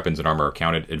treasure, weapons, and armor are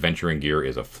counted. Adventuring gear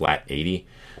is a flat 80.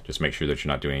 Just make sure that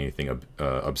you're not doing anything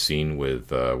obscene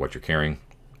with what you're carrying.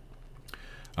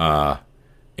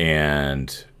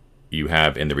 And you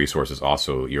have in the resources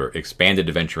also your expanded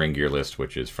adventuring gear list,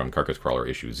 which is from Carcass Crawler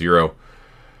issue 0.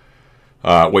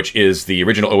 Which is the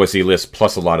original OSE list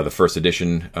plus a lot of the first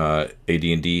edition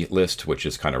AD&D list, which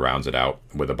just kind of rounds it out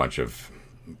with a bunch of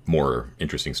more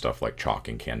interesting stuff like chalk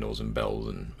and candles and bells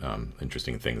and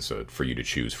interesting things for you to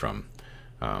choose from,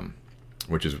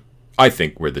 which is, I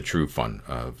think, where the true fun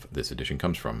of this edition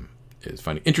comes from, is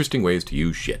finding interesting ways to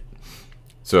use shit.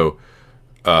 So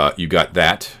you got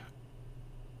that.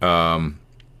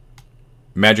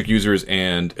 Magic users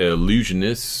and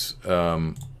illusionists.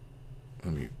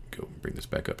 Let me go bring this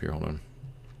back up here. Hold on.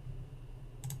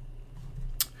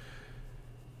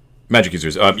 Magic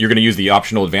users. You're going to use the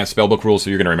optional advanced spellbook rules, so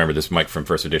you're going to remember this, Mike, from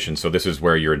first edition. So this is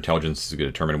where your intelligence is going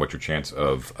to determine what your chance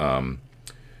of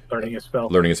learning a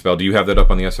spell. Do you have that up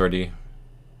on the SRD?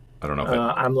 I don't know.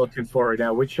 I'm looking for it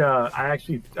now. Which I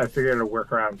figured out a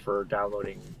workaround for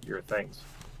downloading your things.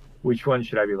 Which one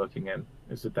should I be looking in?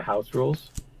 Is it the house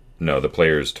rules? No, the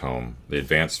player's tome, the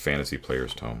advanced fantasy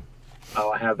player's tome.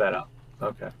 Oh, I have that up.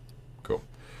 Okay. Cool.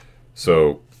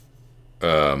 So,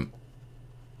 that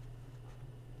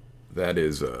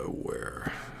is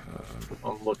where...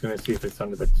 I'm looking to see if it's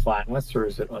under the class, or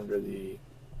is it under the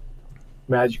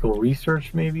magical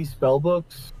research, maybe?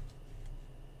 Spellbooks?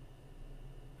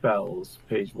 Spells,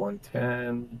 page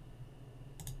 110.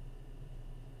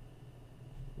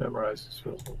 Memorize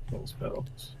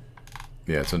spells.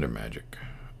 Yeah, it's under magic.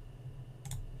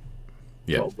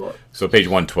 Yeah. Spellbook. So page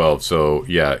 112. So,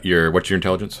 yeah, what's your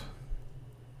intelligence?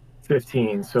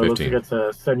 15. So 15. It looks like it's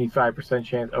a 75%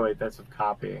 chance. Oh, wait, that's of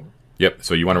copying. Yep.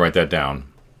 So you want to write that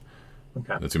down.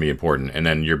 Okay. That's gonna be important. And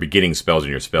then your beginning spells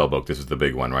in your spell book. This is the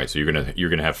big one, right? So you're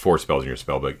gonna have 4 spells in your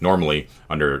spell book. Normally,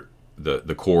 under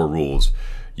the core rules,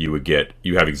 you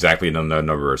have exactly the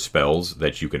number of spells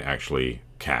that you can actually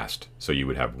cast. So you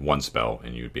would have 1 spell,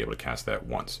 and you would be able to cast that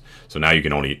once. So now you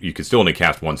can still only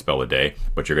cast 1 spell a day,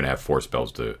 but you're gonna have 4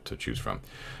 spells to choose from.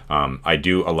 I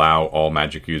do allow all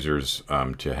magic users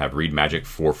to have read magic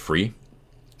for free.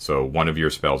 So one of your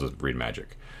spells is read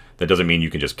magic. That doesn't mean you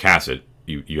can just cast it.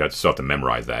 You still have to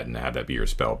memorize that and have that be your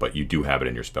spell, but you do have it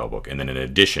in your spell book. And then in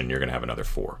addition, you're going to have another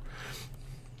 4.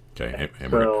 Okay,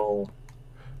 and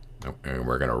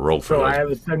we're going to roll for those. So I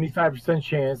have a 75%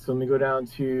 chance. So let me go down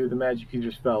to the magic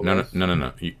user spell list.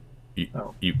 No.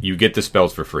 You get the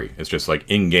spells for free. It's just like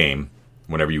in-game,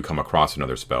 whenever you come across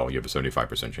another spell, you have a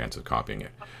 75% chance of copying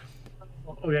it.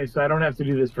 Okay, so I don't have to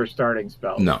do this for starting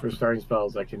spells. No. For starting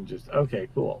spells, I can just... Okay,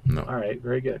 cool. No. All right,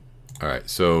 very good. All right,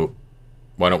 so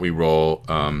why don't we roll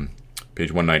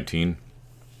page 119.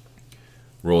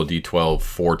 Roll a d12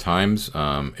 4 times.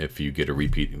 If you get a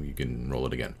repeat, you can roll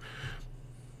it again.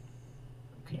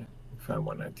 Okay, find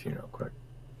 119 real quick.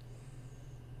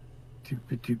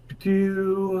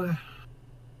 Doo-ba-doo-ba-doo.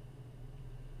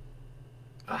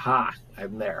 Aha,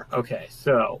 I'm there. Okay,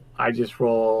 so I just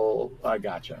roll. I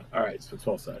gotcha. All right, so it's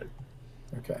 12-sided.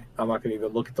 Okay, I'm not going to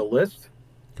even look at the list,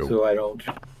 Cool. so I don't.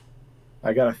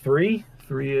 I got a 3.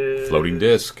 3 is Floating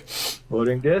disc.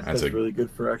 Floating disc. That's really good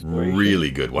for exploration.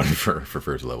 Really good one for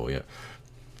first level. Yeah.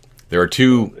 There are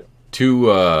two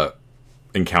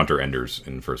encounter enders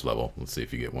in first level. Let's see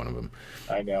if you get one of them.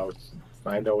 I know.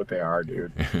 I know what they are,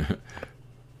 dude.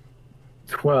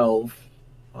 12.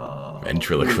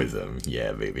 Ventriloquism.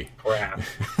 Yeah, baby. Crap.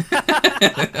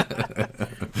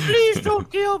 Please don't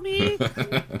kill me.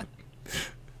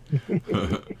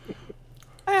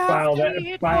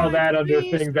 File that under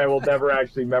things I will never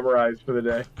actually memorize for the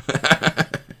day.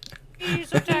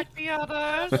 Please attack the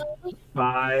others.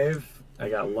 5. I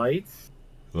got lights.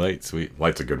 Light, sweet.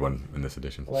 Light's a good one in this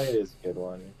edition. Light is a good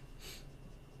one.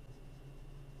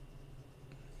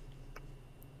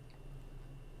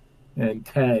 And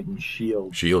 10,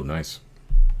 shield. Shield, nice.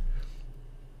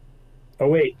 Oh,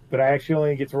 wait, but I actually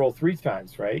only get to roll 3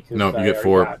 times, right? No, you get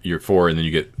 4. You're 4, and then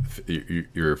you get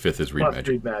your 5th is read plus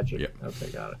magic. read magic. Yep. Okay,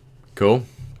 got it. Cool.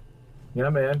 Yeah,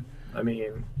 man. I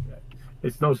mean,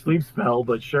 it's no sleep spell,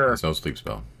 but sure. It's no sleep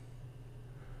spell.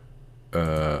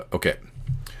 Okay.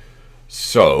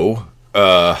 So,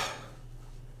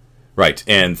 right,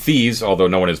 and thieves, although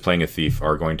no one is playing a thief,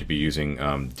 are going to be using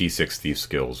D6 thief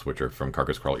skills, which are from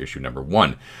Carcass Crawl issue number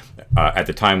 1. At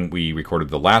the time we recorded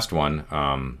the last one,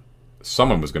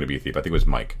 someone was going to be a thief. I think it was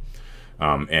Mike.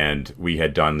 And we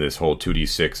had done this whole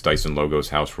 2d6 Dice and Logos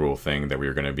house rule thing that we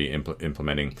were going to be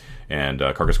implementing, and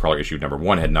Carcass Crawler issue number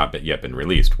 1 had not yet been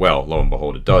released. Well, lo and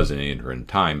behold, it does in the interim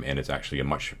time, and it's actually a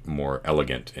much more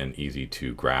elegant and easy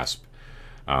to grasp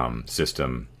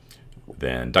system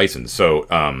than Dyson's. So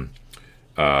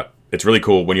it's really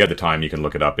cool. When you have the time, you can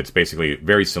look it up. It's basically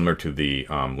very similar to the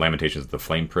Lamentations of the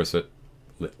Flame Princess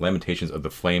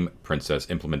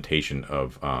implementation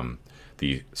of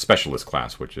the Specialist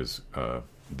class, which is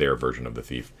their version of the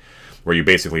Thief, where you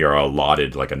basically are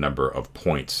allotted like a number of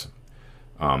points,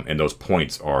 and those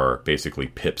points are basically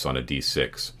pips on a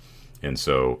d6, and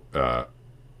so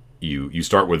you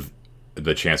start with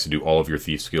the chance to do all of your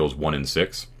thief skills 1 and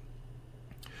 6,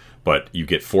 but you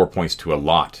get 4 points to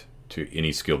allot to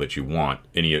any skill that you want,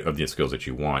 any of the skills that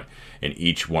you want, and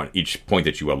each point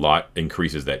that you allot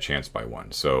increases that chance by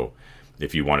 1. So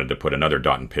if you wanted to put another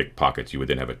dot and pick pockets, you would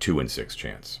then have a 2 and 6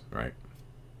 chance, right?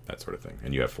 That sort of thing.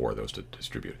 And you have 4 of those to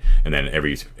distribute. And then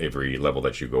every level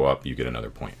that you go up, you get another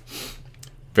point.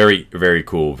 Very, very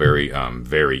cool. Very,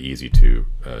 very easy to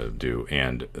do,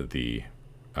 and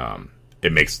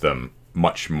it makes them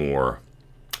much more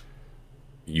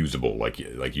usable. Like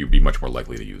you'd be much more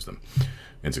likely to use them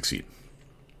and succeed.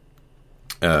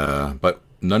 But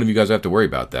none of you guys have to worry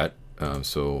about that.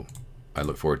 So I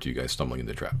look forward to you guys stumbling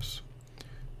into traps.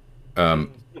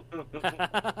 When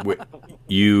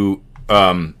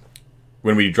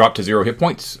we drop to 0 hit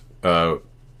points,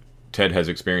 Ted has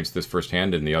experienced this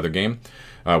firsthand in the other game.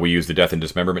 We used the Death and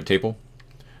Dismemberment table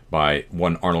by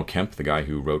one Arnold Kemp, the guy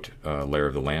who wrote Lair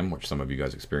of the Lamb, which some of you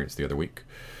guys experienced the other week.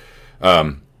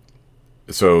 So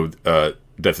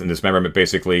Death and Dismemberment,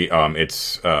 basically,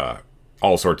 it's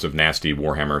all sorts of nasty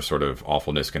Warhammer sort of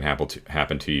awfulness can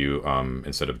happen to you.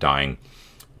 Instead of dying,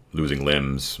 losing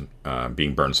limbs,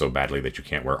 being burned so badly that you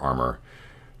can't wear armor,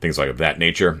 things like of that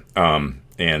nature.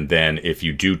 And then if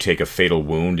you do take a fatal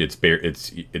wound,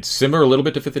 it's similar a little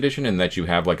bit to 5th edition in that you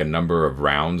have like a number of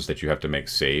rounds that you have to make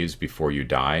saves before you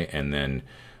die, and then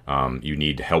you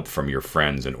need help from your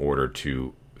friends in order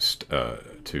to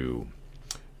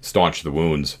staunch the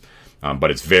wounds.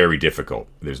 But it's very difficult.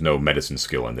 There's no medicine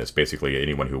skill in this. Basically,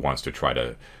 anyone who wants to try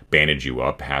to bandage you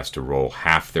up has to roll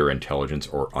half their intelligence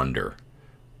or under,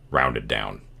 rounded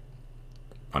down,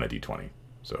 on a d20.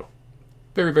 So,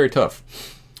 very, very tough.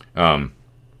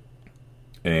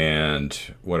 And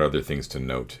what other things to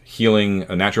note? Healing,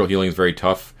 natural healing is very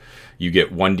tough. You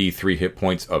get 1d3 hit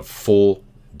points of full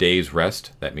day's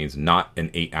rest. That means not an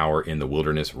 8-hour in the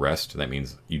wilderness rest. That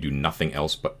means you do nothing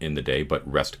else but in the day,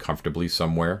 but rest comfortably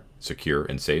somewhere, secure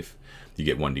and safe. You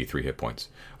get 1d3 hit points.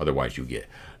 Otherwise, you get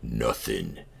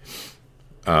nothing.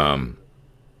 And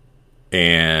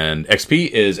XP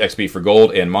is XP for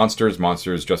gold and monsters.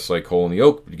 Monsters, just like Hole in the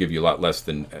Oak, give you a lot less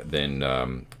than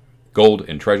gold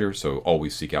and treasure, so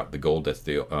always seek out the gold. That's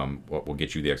the what will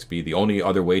get you the XP. The only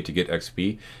other way to get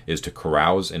XP is to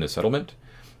carouse in a settlement.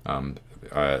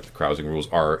 The carousing rules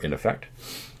are in effect.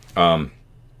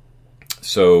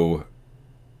 So,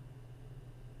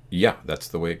 yeah, that's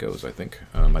the way it goes, I think.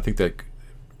 I think that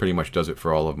pretty much does it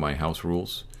for all of my house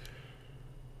rules.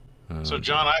 So,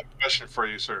 John, I have a question for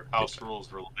you, sir. House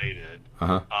rules related.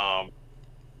 Uh-huh.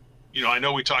 You know, I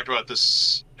know we talked about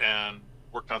this and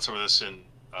worked on some of this in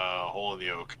Hole in the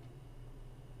Oak.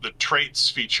 The traits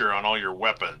feature on all your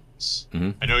weapons.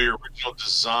 Mm-hmm. I know your original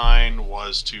design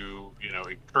was to, you know,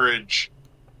 encourage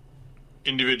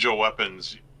individual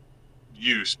weapons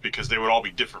use because they would all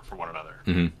be different from one another.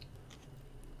 Mm-hmm.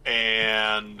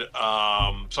 And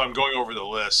so I'm going over the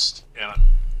list and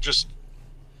just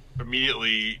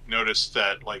immediately noticed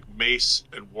that like mace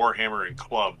and warhammer and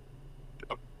club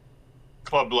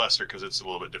lesser because it's a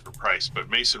little bit different price, but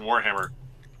mace and warhammer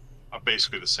are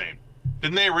basically the same.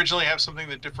 Didn't they originally have something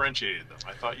that differentiated them?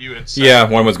 I thought you had said... Yeah,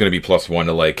 one was going to be +1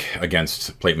 to like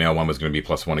against plate mail, one was going to be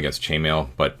 +1 against chainmail,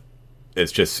 but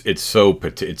it's just it's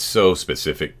so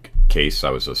specific case. I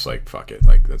was just like, fuck it,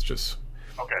 like that's just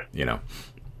okay, you know.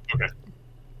 Okay.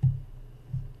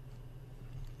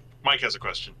 Mike has a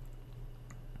question.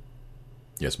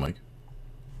 Yes, Mike.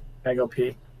 Can I go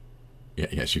pee? Yeah,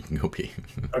 yes, you can go pee.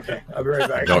 Okay, I'll be right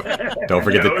back. Don't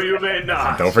forget No, you may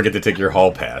not. Don't forget to take your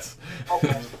hall pass. Hall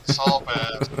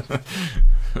pass.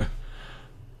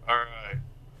 All right.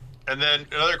 And then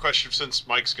another question since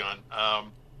Mike's gone.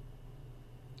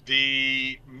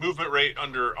 The movement rate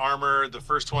under armor. The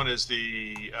first one is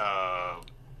the.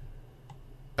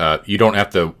 You don't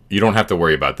have to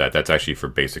worry about that. That's actually for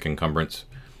basic encumbrance.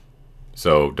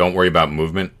 So don't worry about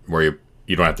movement.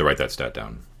 You don't have to write that stat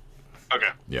down. Okay.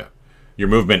 Yeah. Your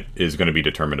movement is going to be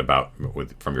determined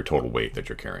from your total weight that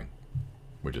you're carrying,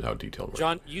 which is how detailed it works.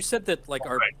 John, you said that like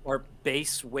our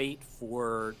base weight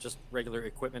for just regular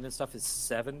equipment and stuff is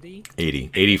 70?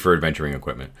 80 for adventuring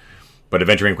equipment. But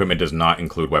adventuring equipment does not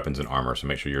include weapons and armor, so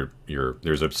make sure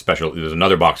there's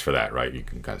another box for that, right? You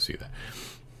can kind of see that.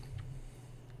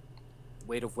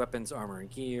 Weight of weapons, armor, and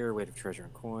gear, weight of treasure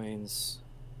and coins.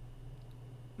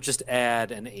 Just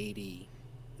add an 80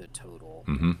 the total.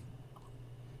 Mm-hmm.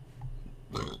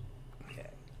 Okay.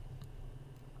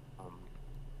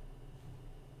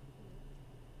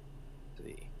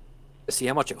 See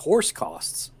how much a horse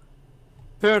costs.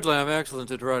 Apparently, I'm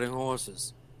excellent at riding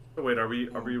horses. So wait, are we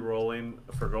rolling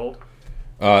for gold?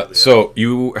 So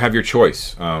you have your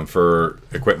choice for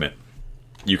equipment.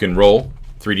 You can roll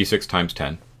 3d6 times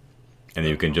 10, and then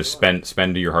you can just spend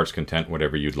to your heart's content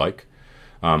whatever you'd like.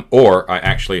 Or I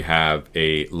actually have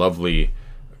a lovely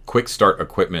quick start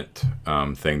equipment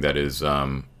thing that is, it's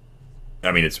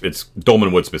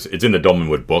Dolmenwood specific. It's in the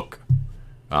Dolmenwood book,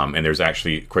 and there's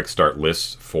actually quick start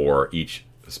lists for each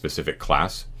specific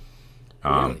class.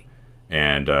 Really?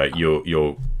 And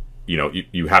you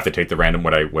have to take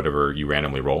the whatever you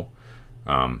randomly roll,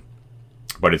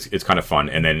 but it's kind of fun.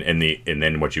 And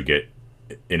then what you get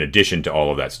in addition to all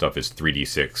of that stuff is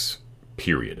 3d6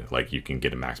 period. Like you can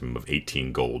get a maximum of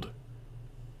 18 gold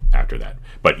after that,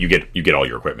 but you get all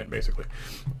your equipment basically.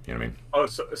 You know what I mean? Oh,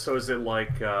 so is it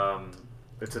like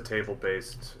it's a table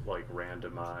based like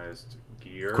randomized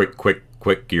gear?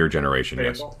 Quick gear generation.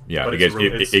 Table? Yes. Yeah. But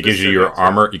It gives you your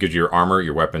armor. It gives you your armor,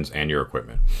 your weapons, and your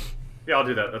equipment. Yeah, I'll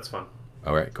do that. That's fun.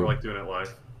 All right. Cool. I like doing it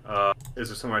live. Is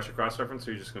there somewhere I should cross reference,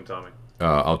 or are you just gonna tell me?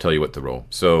 I'll tell you what to roll.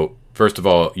 So first of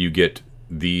all, you get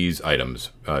these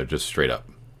items just straight up.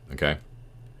 Okay.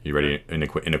 You ready in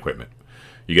equipment?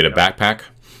 You get a backpack,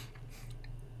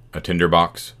 a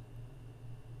tinderbox,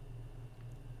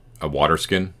 a water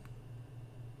skin,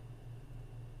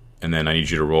 and then I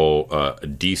need you to roll a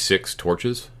d6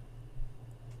 torches.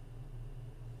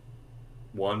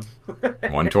 One.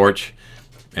 One torch,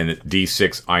 and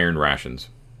d6 iron rations.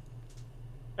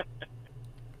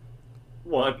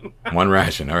 One. One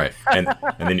ration. All right, and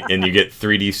then you get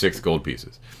 3d6 gold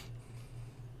pieces.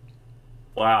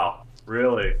 Wow.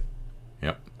 Really?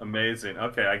 Yep. Amazing.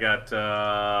 Okay, I got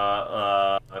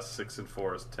 6 and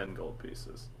 4 is 10 gold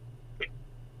pieces.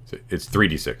 So it's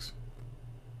 3d6.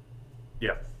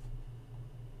 Yeah.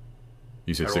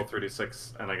 You said I rolled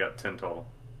 3d6 and I got 10 total.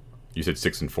 You said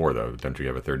 6 and 4 though. Don't you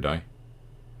have a third die?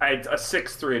 I had a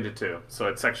 6, 3, and a 2, so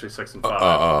it's actually 6 and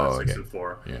 5. 6 okay. and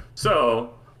 4. Yeah.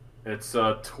 So it's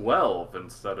 12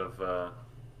 instead of.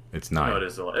 It's 9. No, it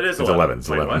is 11. It is It's 11. It's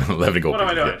 11. 11 gold What am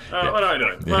I pieces. doing? Yeah. What am I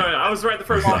doing? Yeah. I was right the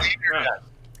first time.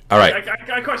 All right.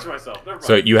 I question myself. Never mind.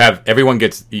 So everyone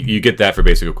gets you get that for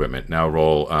basic equipment. Now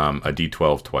roll a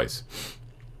d12 twice.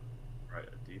 Right,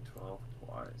 a d12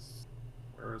 twice.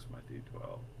 Where is my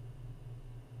d12?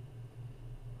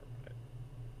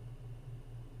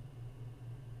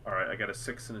 All right, I got a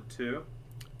 6 and a 2.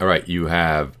 All right, you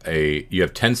have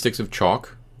 10 sticks of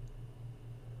chalk,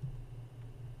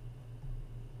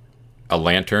 a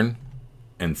lantern,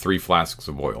 and 3 flasks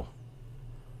of oil.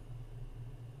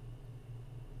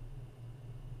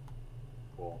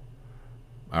 Cool.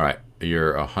 All right,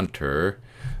 you're a hunter.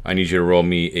 I need you to roll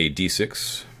me a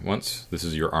d6 once. This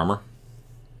is your armor.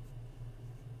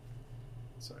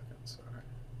 Sorry.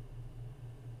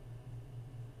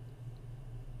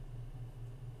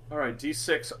 All right,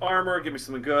 D6 armor. Give me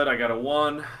something good. I got a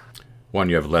 1. 1,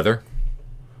 you have leather.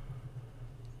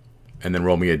 And then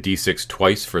roll me a d6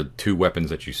 twice for 2 weapons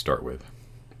that you start with.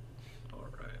 All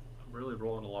right. I'm really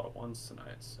rolling a lot of 1s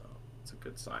tonight, so it's a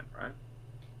good sign, right?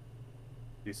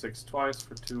 D6 twice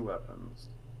for 2 weapons.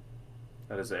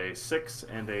 That is a 6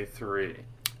 and a 3.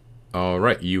 All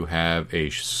right, you have a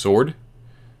sword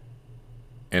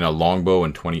and a longbow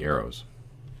and 20 arrows.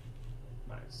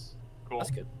 Nice. Cool.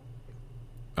 That's good.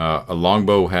 A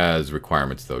longbow has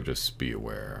requirements, though. Just be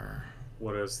aware.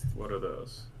 What are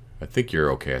those? I think you're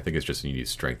okay. I think it's just you need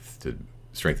strength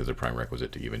as a prime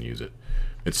requisite to even use it.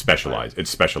 It's specialized.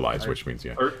 It's specialized, which means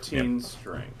 13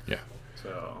 strength. Yeah.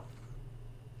 So.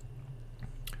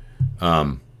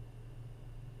 I'm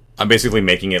basically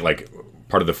making it like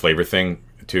part of the flavor thing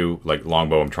too. Like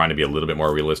longbow, I'm trying to be a little bit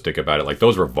more realistic about it. Like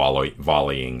those were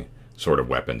volleying sort of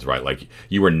weapons, right? Like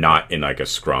you were not in like a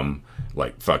scrum,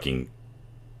 like fucking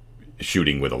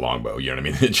shooting with a longbow. You know what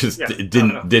I mean? It just it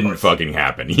didn't fucking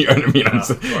happen. You know what I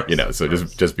mean? Yeah, so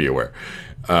just be aware.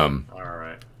 All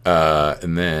right.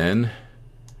 And then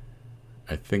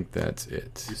I think that's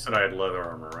it. You said I had leather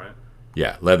armor, right?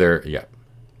 Yeah, leather. Yeah,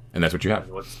 and that's what you have.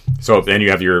 What's So then you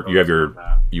have your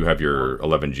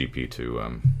 11 GP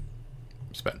to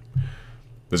spend.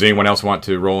 Does anyone else want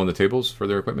to roll on the tables for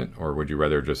their equipment, or would you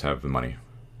rather just have the money?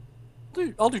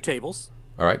 I'll do tables.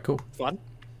 All right, cool. Fun.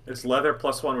 It's leather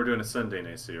plus 1. We're doing ascending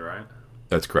AC, right?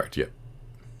 That's correct. Yep.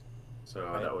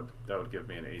 So that would give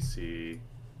me an AC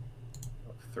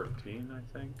of 13,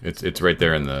 I think. It's right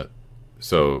there in the.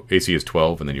 So AC is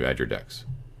 12, and then you add your dex.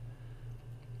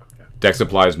 Okay. Dex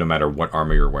applies no matter what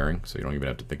armor you're wearing, so you don't even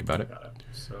have to think about it. Got it.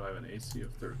 So I have an AC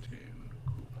of 13.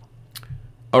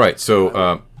 All right,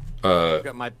 so I've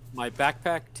got my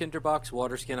backpack, tinderbox,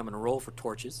 water skin. I'm going to roll for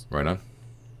torches. right on.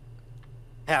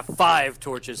 Have 5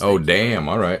 torches. Oh thank you. damn!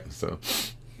 All right, so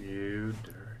You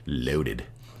dirt. loaded,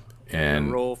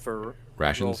 and Roll for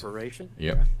rations. Roll for ration.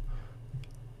 Yep.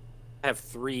 I have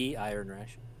 3 iron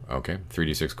ration. Okay,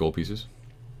 3d6 gold pieces.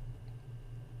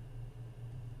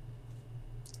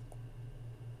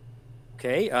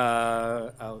 Okay,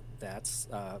 that's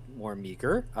more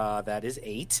meager. That is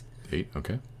 8. 8.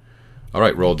 Okay. All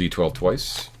right, roll d12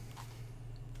 twice.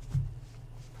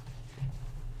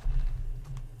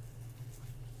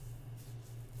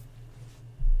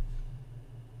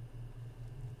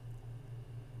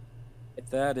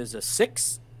 That is a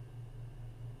 6.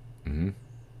 Mm-hmm.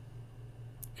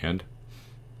 And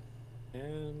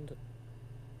And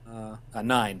a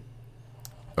 9.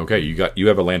 okay, you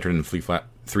have a lantern and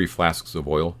 3 flasks of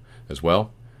oil as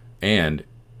well, and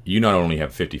you not only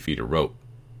have 50 feet of rope,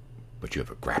 but you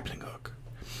have a grappling hook.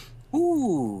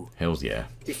 Ooh. Hells yeah!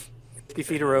 50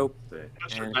 feet of rope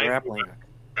That's and right. grappling hook.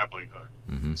 Grappling hook.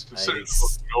 Mm-hmm. It's considered Nice. the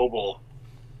most noble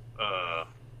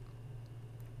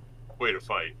way to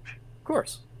fight. Of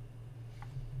course.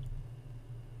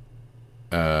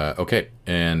 Okay,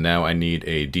 and now I need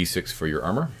a d6 for your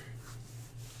armor.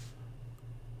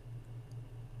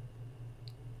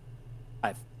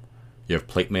 5. You have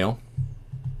plate mail,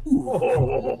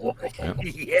 Oh, yeah.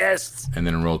 Yes. And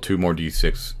then roll 2 more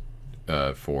d6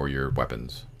 for your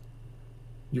weapons.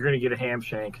 you're gonna get a ham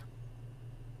shank.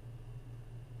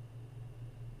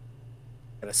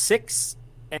 Got a 6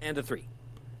 and a 3.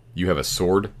 You have a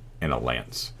sword and a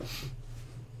lance,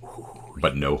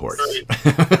 but no horse.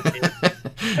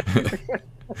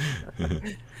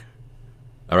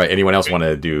 All right. Anyone else want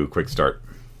to do quick start?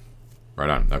 Right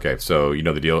on. Okay. So you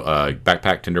know the deal.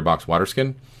 Backpack, tinderbox, water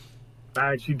skin.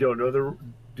 I actually don't know the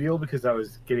deal because I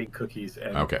was getting cookies.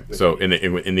 And Okay. So in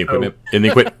the equipment in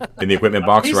the equipment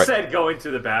box, He right? said going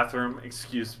to the bathroom.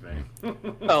 Excuse me.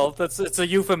 Well, it's a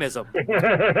euphemism.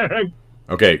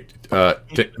 Okay. So,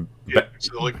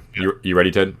 like, You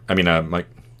ready, Ted? I mean, Mike.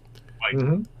 like,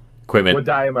 Mhm. Equipment What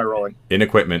die am I rolling? in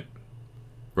equipment.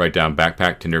 Write down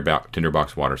backpack,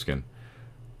 tinderbox, water skin.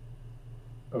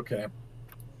 Okay.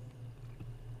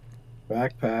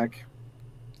 Backpack,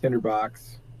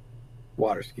 tinderbox,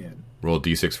 water skin. Roll a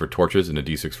d6 for torches and a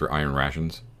d6 for iron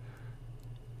rations.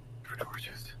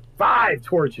 Torches. 5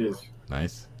 torches.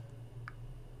 Nice.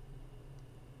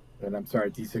 And I'm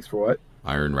sorry, D6 for what?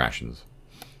 Iron rations.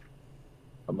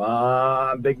 Come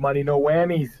on, big money, no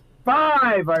whammies.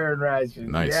 5 iron rations.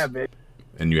 Nice. Yeah, baby.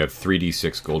 And you have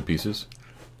 3d6 gold pieces.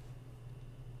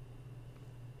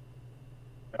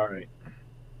 All right.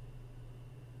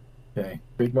 Okay.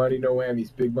 Big money, no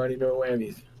whammies. Big money, no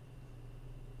whammies.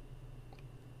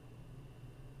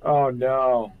 Oh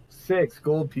no. 6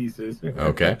 gold pieces.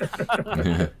 Okay.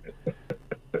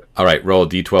 All right, roll a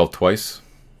d12 twice.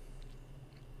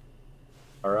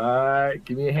 All right.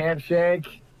 Give me a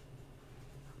handshake.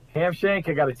 Handshake.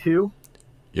 I got a 2.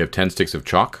 You have 10 sticks of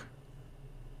chalk.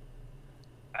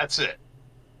 That's it.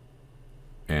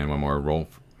 And one more roll.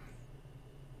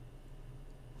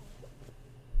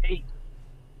 8.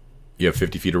 You have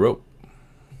 50 feet of rope,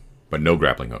 but no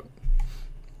grappling hook.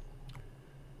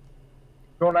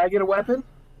 Don't I get a weapon?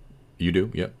 You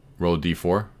do, yep. Roll a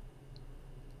d4.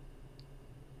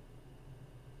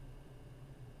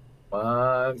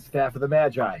 One staff of the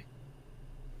Magi.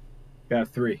 Got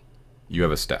 3. You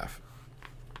have a staff.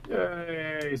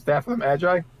 Yay! Staff of the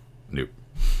Magi. Nope.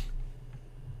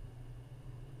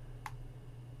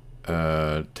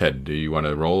 Ted, do you want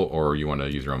to roll or you want to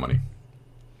use your own money?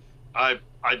 I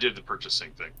did the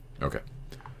purchasing thing. Okay.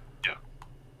 Yeah.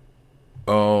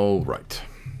 All right.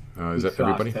 Is that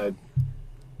everybody? Ted.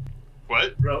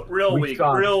 What? Real Weak weak,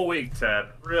 sauce. real weak, Ted.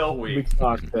 Real Weak weak,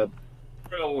 sauce, Ted.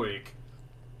 real weak.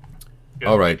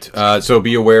 All right. So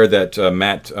be aware that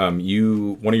Matt,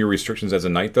 one of your restrictions as a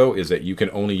knight though is that you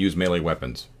can only use melee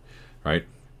weapons, right?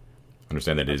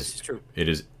 Understand that This is true. it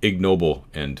is ignoble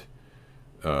and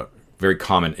very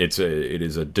common. It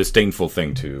is a disdainful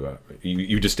thing to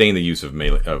you disdain the use of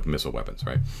missile weapons,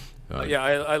 right? Yeah,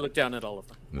 I look down at all of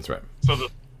them. That's right. So the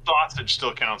sausage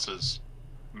still counts as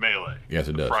melee. Yes,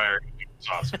 it does. Prior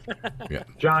sausage. Yeah.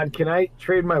 John, can I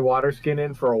trade my water skin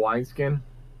in for a wine skin?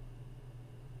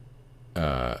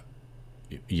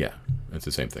 Yeah, it's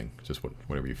the same thing. Just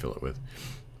whatever you fill it with.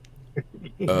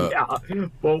 Yeah,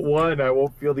 but one, I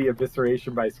won't feel the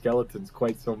evisceration by skeletons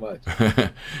quite so much.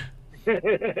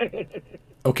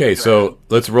 Okay, so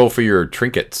let's roll for your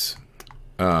trinkets.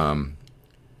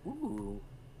 Ooh.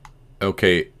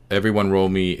 Okay, everyone roll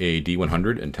me a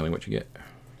D100 and tell me what you get.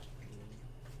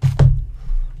 I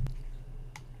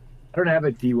don't have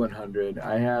a D100.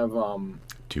 I have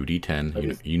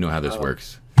 2D10. You know how this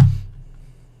works.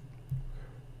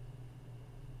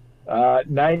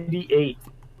 98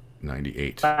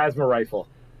 98. plasma rifle.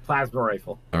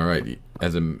 All right.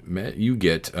 As you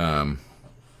get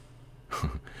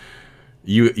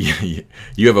you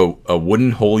have a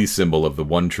wooden holy symbol of the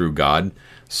one true God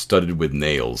studded with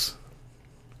nails.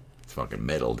 It's fucking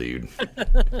metal, dude.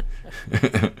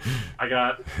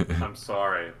 I'm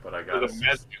sorry, but I got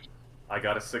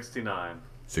a 69.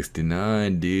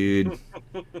 69, dude.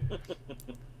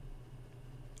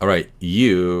 All right,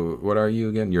 what are you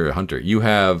again? You're a hunter. You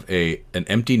have an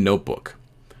empty notebook,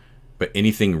 but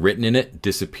anything written in it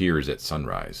disappears at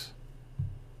sunrise.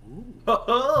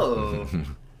 Oh.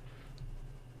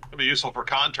 That'd be useful for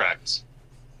contracts.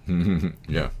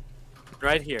 Yeah.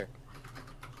 Right here.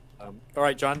 All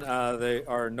right, John.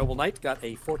 Our noble knight got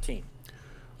a 14.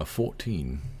 A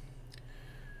 14.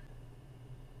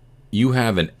 You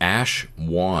have an ash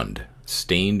wand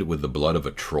stained with the blood of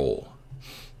a troll.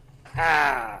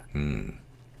 That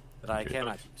I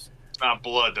cannot use. It's not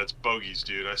blood, that's bogeys,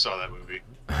 dude. I saw that movie.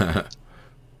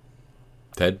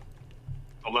 Ted?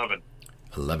 11.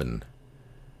 11.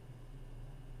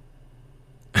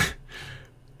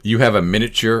 You have a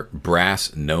miniature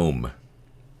brass gnome,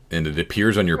 and it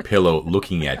appears on your pillow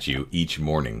looking at you each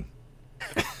morning.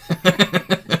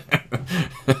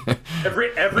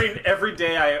 Every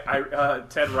day,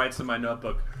 Ted writes in my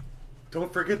notebook,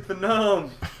 "Don't forget the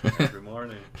gnome." Every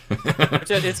morning.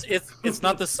 It's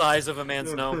not the size of a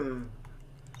man's gnome.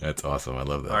 That's awesome. I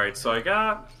love that. All right, so I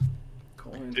got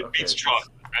coins. It beats chocolate,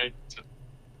 right?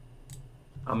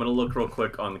 I'm gonna look real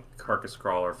quick on the Carcass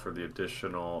Crawler for the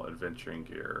additional adventuring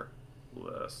gear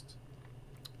list.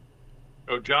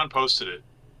 Oh, John posted it.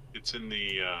 It's in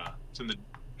the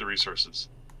resources.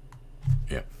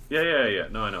 Yeah. Yeah.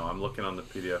 No, I know. I'm looking on the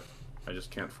PDF. I just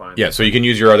can't find. Yeah. So you can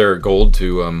use your other gold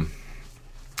to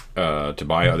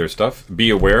buy other stuff.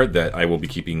 Be aware that I will be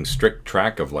keeping strict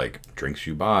track of like drinks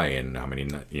you buy and how many,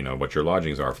 what your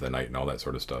lodgings are for the night and all that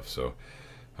sort of stuff. So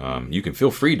you can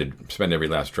feel free to spend every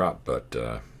last drop, but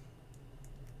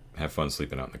have fun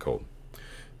sleeping out in the cold.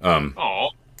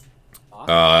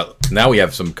 Now we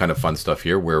have some kind of fun stuff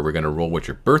here where we're going to roll what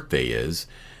your birthday is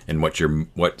and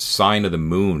what sign of the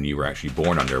moon you were actually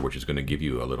born under, which is going to give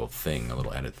you a little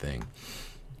added thing.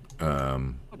 I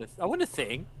want a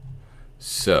thing.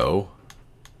 So,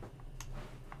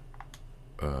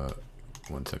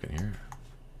 1 second here.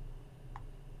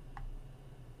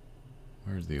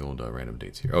 Where's the old random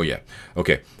dates here? Oh, yeah.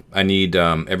 Okay. I need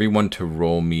everyone to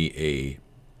roll me a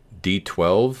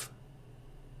D12.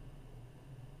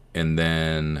 And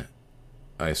then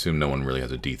I assume no one really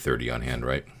has a D30 on hand,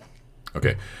 right?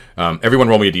 Okay. Everyone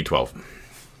roll me a D12.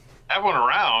 Have one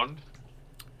around.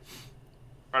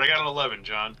 All right, I got an 11,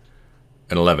 John.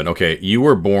 An 11. Okay. You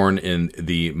were born in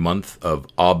the month of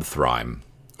Obthryme.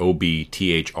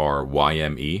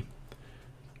 Obthryme.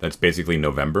 That's basically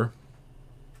November.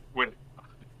 Wait,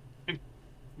 can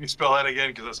you spell that again?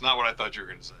 Because that's not what I thought you were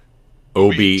going to say.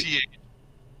 Obthryme.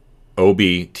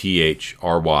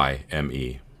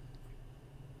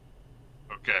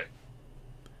 Okay.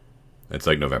 It's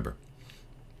like November.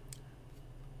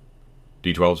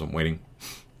 D12s, I'm waiting.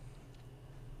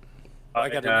 I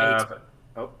got an 8.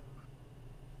 Oh,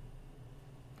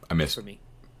 I missed. For me.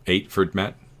 8 for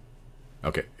Matt?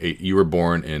 Okay. 8. You were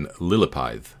born in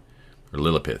Lillipythe. Or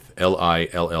Lillipith.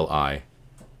 Lillipythe.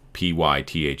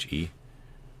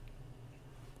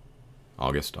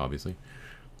 August, obviously.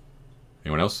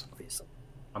 Anyone else? Obviously.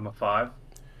 I'm a 5.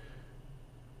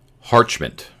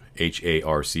 Harchment.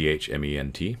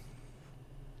 Harchment.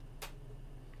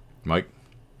 Mike?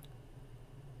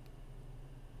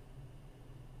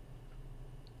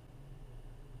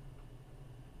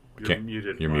 You're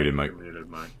muted. You're muted, Mike. You're muted,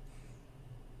 Mike.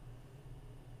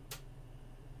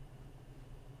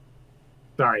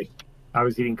 Sorry, I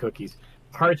was eating cookies.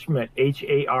 Harchment,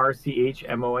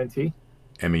 Harchmont.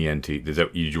 Ment.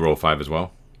 Did you roll 5 as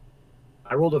well?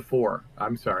 I rolled a 4.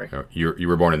 I'm sorry. You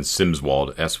were born in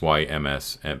Simswald.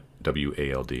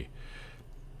 Symswald.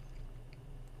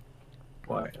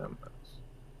 Why? All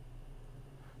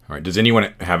right. Does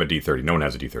anyone have a D30? No one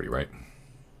has a D30, right?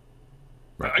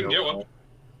 I can get one.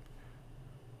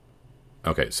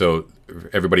 Okay, so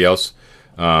everybody else.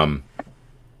 Ted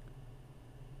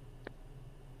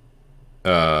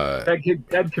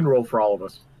can roll for all of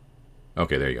us.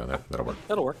 Okay, there you go. That'll work.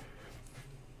 That'll work.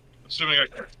 Assuming I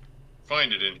can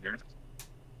find it in here.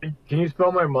 Can you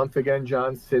spell my month again,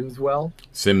 John? Simswell?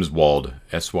 Simswald.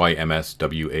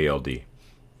 Symswald.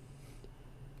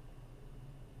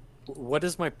 What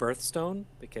is my birthstone?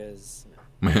 Because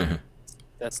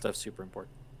that stuff's super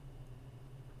important.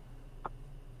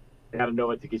 I gotta know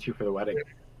what to get you for the wedding.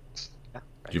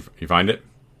 You find it?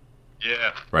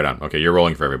 Yeah. Right on. Okay, you're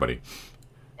rolling for everybody.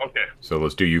 Okay. So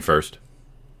let's do you first.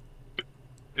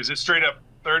 Is it straight up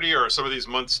 30 or are some of these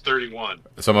months 31?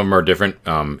 Some of them are different.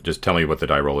 Just tell me what the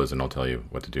die roll is and I'll tell you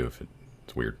what to do if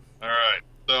it's weird. All right.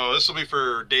 So this will be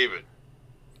for David.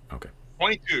 Okay.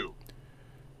 22.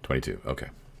 22. Okay.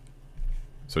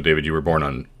 So David, you were born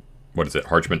on, what is it,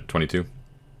 Harchment 22?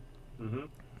 Mm-hmm.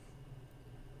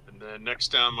 And then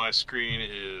next down my screen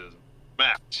is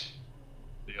Matt.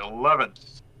 The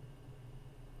 11th.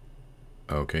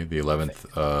 Okay, the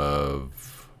 11th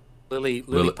of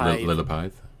Lillipythe.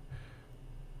 Lillipythe.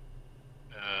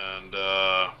 And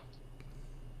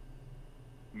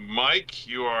Mike,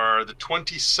 you are the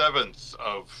 27th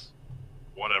of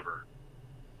whatever.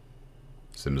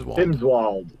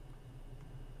 Simswald.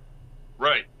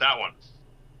 Right, that one.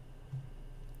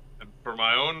 And for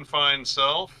my own fine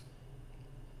self,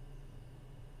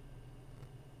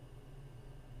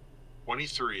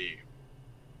 23.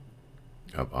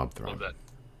 Obthryme. Love that.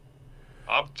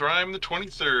 Obthryme the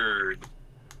 23rd.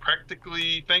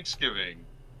 Practically Thanksgiving.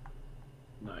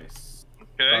 Nice.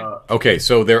 Okay. Okay,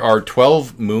 so there are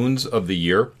 12 moons of the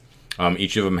year.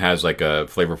 Each of them has like a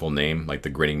flavorful name, like the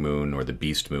grinning moon or the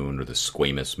beast moon or the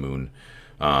squamous moon.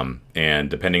 And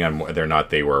depending on whether or not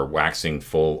they were waxing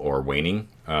full or waning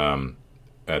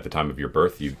at the time of your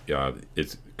birth,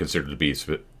 it's considered to be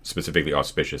specifically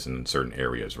auspicious in certain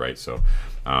areas, right? So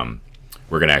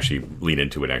we're going to actually lean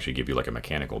into it and actually give you like a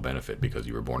mechanical benefit because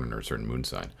you were born in a certain moon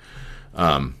sign.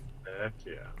 Heck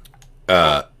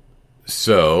yeah.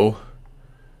 So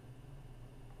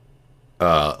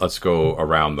let's go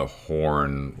around the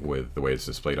horn with the way it's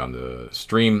displayed on the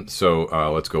stream. So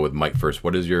let's go with Mike first.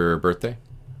 What is your birthday?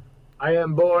 I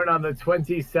am born on the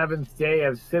 27th day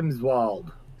of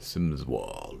Simswald.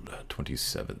 Simswald,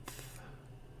 27th.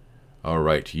 All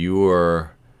right, you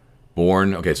were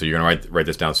born... Okay, so you're going to write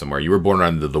this down somewhere. You were born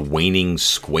on the waning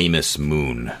squamous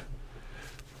moon.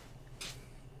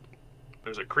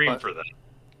 There's a cream for that.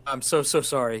 I'm so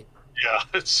sorry. Yeah,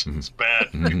 it's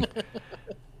bad.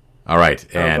 All right,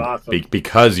 and awesome.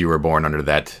 Because you were born under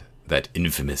that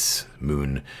infamous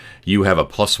moon, you have a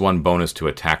 +1 bonus to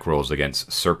attack rolls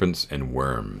against serpents and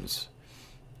worms.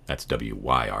 That's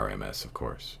WYRMS, of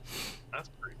course. That's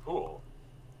pretty cool.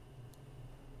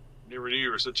 Never knew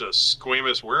you were such a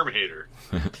squamous worm hater.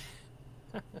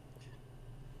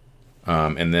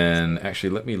 And then, actually,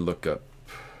 let me look up...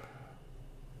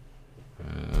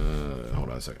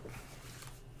 a second.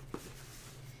 I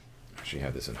actually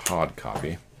have this in hard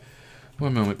copy.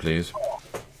 One moment, please.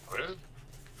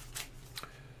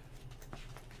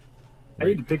 I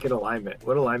need to pick an alignment.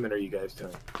 What alignment are you guys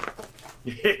doing?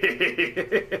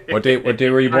 What day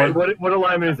were you born? What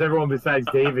alignment is everyone besides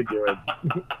David doing?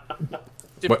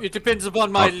 It depends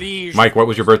upon my liege. Mike, what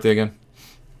was your birthday again?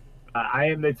 I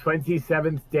am the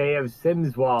 27th day of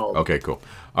Simswald. Okay, cool.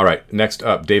 All right, next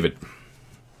up, David.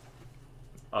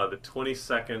 The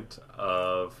 22nd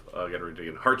of I got to read it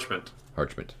again. Harchment.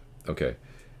 Harchment. Okay.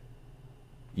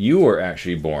 You were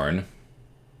actually born.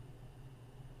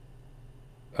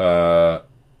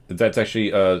 That's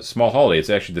actually a small holiday. It's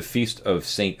actually the feast of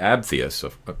Saint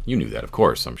Abthius. You knew that, of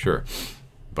course, I'm sure.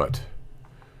 But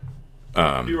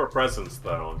fewer presents,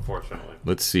 though, unfortunately.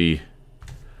 Let's see.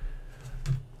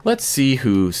 Let's see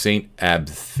who Saint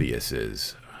Abthius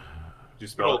is. Did you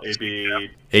spell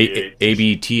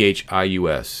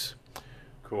Abthius.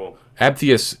 Cool.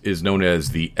 Abthius is known as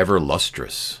the Ever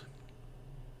Lustrous.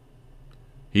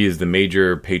 He is the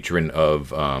major patron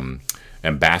of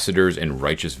ambassadors and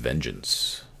righteous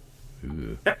vengeance.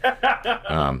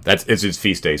 It's his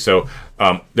feast day. So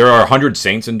there are 100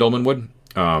 saints in Dolmenwood.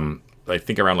 I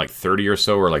think around like 30 or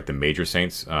so are like the major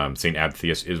saints. Saint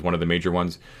Abthius is one of the major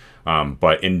ones.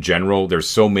 But in general, there's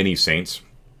so many saints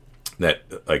that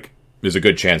like there's a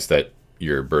good chance that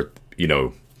your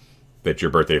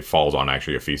birthday falls on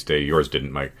actually a feast day. Yours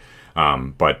didn't, Mike.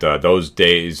 But those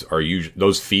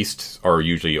feasts are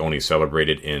usually only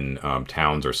celebrated in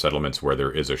towns or settlements where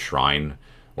there is a shrine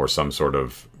or some sort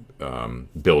of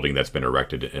building that's been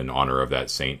erected in honor of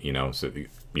that saint. So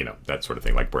that sort of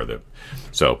thing. Like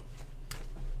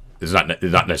it's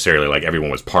not necessarily like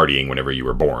everyone was partying whenever you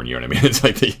were born. You know what I mean? It's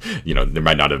like there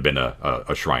might not have been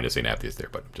a shrine to Saint Abthius there,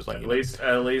 but just like at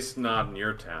least not in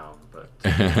your town. But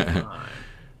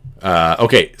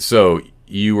okay, so.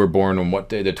 You were born on what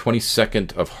day? The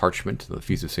 22nd of Harchment, the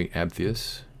feast of St.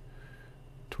 Abthius.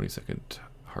 22nd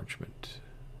Harchment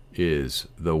is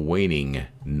the waning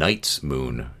night's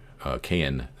moon.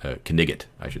 Knigget,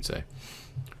 I should say.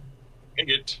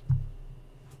 Knigget.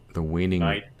 The waning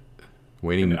night.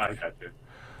 Waning. I got you.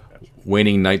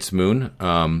 Waning night's moon.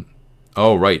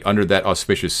 Oh, right. Under that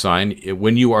auspicious sign,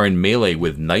 when you are in melee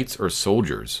with knights or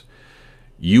soldiers,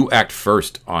 you act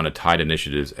first on a tied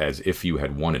initiative as if you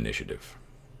had won initiative.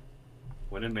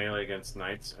 When in melee against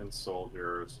knights and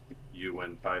soldiers, you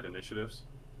win tied initiatives?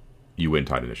 You win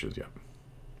tied initiatives, yeah.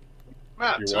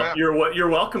 Matt, You're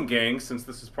welcome, gang, since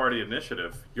this is party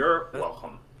initiative. You're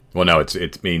welcome. Well, no,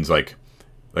 it means like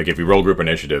if we roll group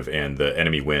initiative and the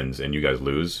enemy wins and you guys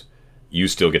lose, you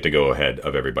still get to go ahead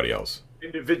of everybody else.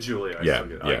 Individually, I got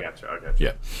you.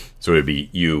 Yeah. So it would be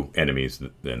you, enemies,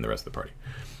 then the rest of the party.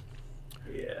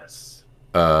 Yes.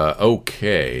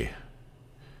 Okay.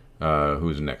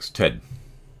 Who's next? Ted.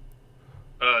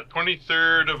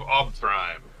 23rd of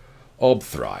Obthryme.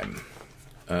 Obthryme.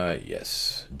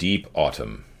 Yes. Deep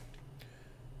Autumn.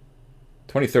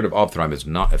 23rd of Obthryme is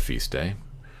not a feast day.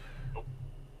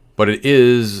 But it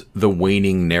is the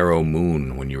waning narrow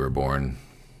moon when you were born.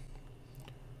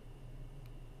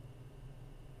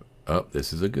 Oh,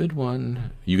 this is a good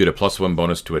one. You get a +1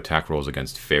 bonus to attack rolls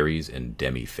against fairies and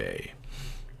demi-fae.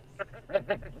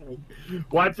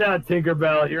 Watch out,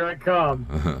 Tinkerbell. Here I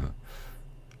come.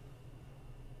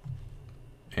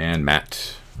 And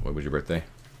Matt, what was your birthday?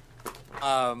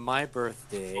 My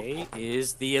birthday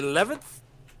is the 11th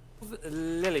of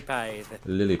Lillipithe.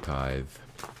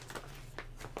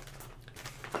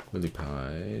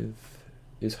 Lillipithe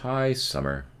is high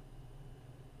summer.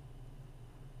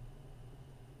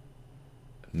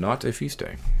 Not a feast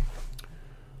day.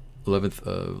 11th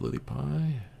of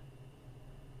Lillipithe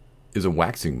is a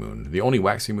waxing moon. The only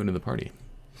waxing moon in the party.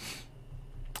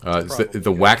 It's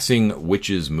the waxing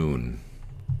witch's moon.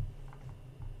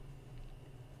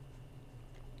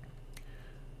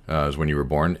 Is when you were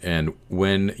born. And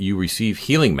when you receive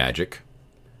healing magic,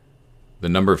 the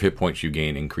number of hit points you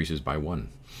gain increases by 1.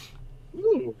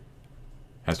 Ooh.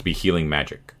 Has to be healing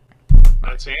magic.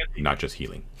 That's handy. Not just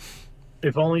healing.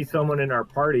 If only someone in our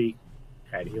party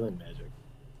had healing magic.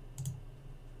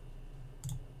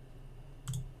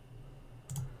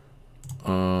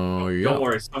 Yeah. Don't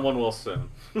worry, someone will soon.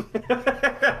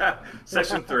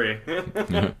 Section 3.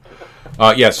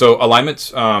 Yeah, so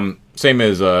alignments, same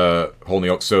as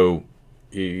Holding Oak. So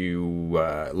you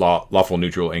lawful,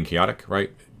 neutral, and chaotic,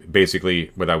 right?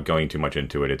 Basically, without going too much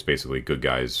into it, it's basically good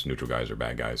guys, neutral guys, or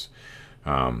bad guys.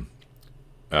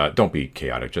 Don't be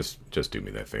chaotic. Just do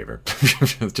me that favor.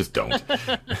 Just don't.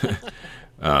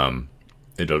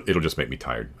 It'll just make me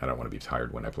tired. I don't want to be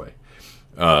tired when I play.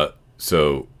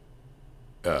 So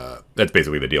that's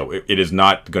basically the deal. It is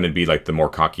not going to be like the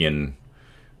Morkockian,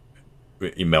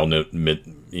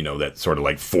 that sort of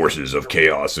like forces of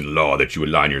chaos and law that you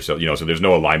align yourself. So there's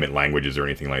no alignment languages or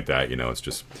anything like that. It's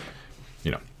just,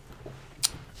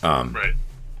 right.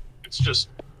 It's just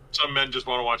some men just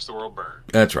want to watch the world burn.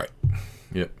 That's right.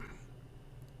 Yep.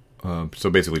 So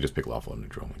basically, just pick lawful and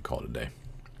neutral and call it a day.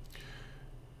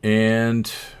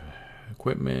 And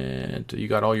equipment, you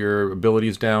got all your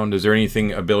abilities down. Is there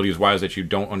anything abilities-wise that you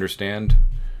don't understand?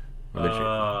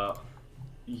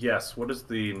 Yes. What is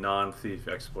the non-thief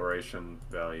exploration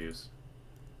values?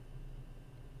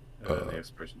 In the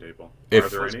exploration table. Are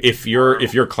there any? If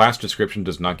your class description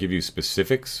does not give you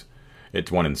specifics,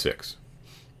 it's 1 in 6.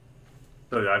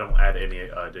 So I don't add any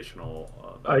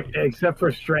additional. Except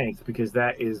for strength, because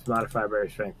that is modified by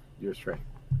your strength.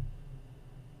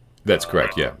 That's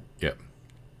correct. Yeah.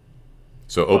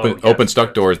 So open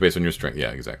stuck doors based on your strength. Yeah,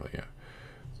 exactly. Yeah.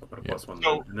 So plus one.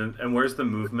 So, and where's the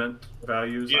movement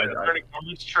values? Yeah, the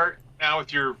encumbrance chart now with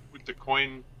the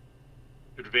coin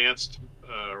advanced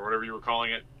or whatever you were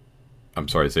calling it. I'm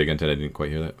sorry. Say again, Ted. I didn't quite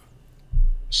hear that.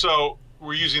 So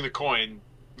we're using the coin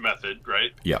method,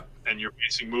 right? Yeah. And you're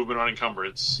basing movement on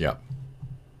encumbrance. Yeah.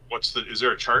 Is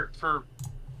there a chart for?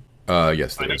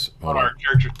 Yes, there is. Hold on. Our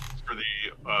character for the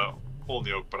hole in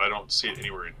the oak, but I don't see it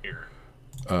anywhere in here.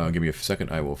 Give me a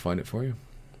second. I will find it for you.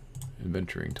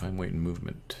 Inventorying, time, weight, and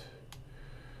movement.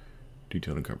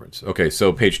 Detailed encumbrance. Okay,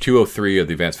 so page 203 of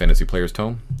the Advanced Fantasy Player's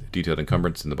Tome. Detailed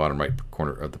encumbrance in the bottom right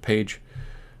corner of the page.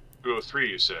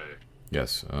 203, you say?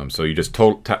 Yes. So you just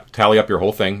tally up your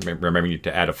whole thing. Remember, you need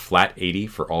to add a flat 80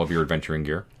 for all of your adventuring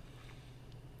gear.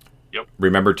 Yep.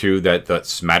 Remember, too, that the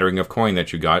smattering of coin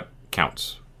that you got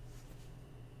counts.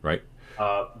 Right?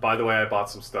 By the way, I bought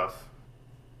some stuff.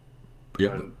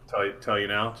 Yep. And tell you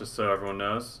now, just so everyone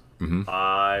knows. Mm-hmm.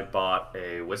 I bought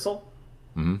a whistle.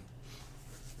 Mm-hmm.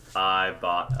 I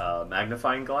bought a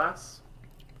magnifying glass,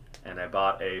 and I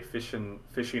bought a fishing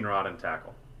rod and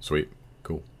tackle. Sweet,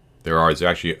 cool. There's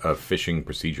actually a fishing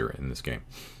procedure in this game.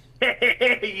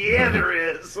 Yeah, there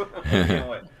is.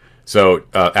 So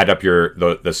add up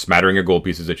the smattering of gold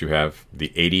pieces that you have,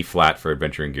 the 80 flat for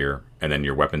adventuring gear, and then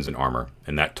your weapons and armor.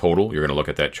 And that total, you're going to look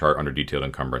at that chart under detailed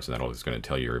encumbrance, and that'll just going to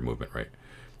tell you your movement rate.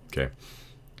 Okay.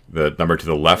 The number to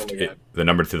the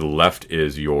left,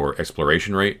 is your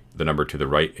exploration rate. The number to the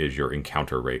right is your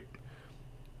encounter rate.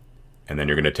 And then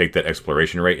you're going to take that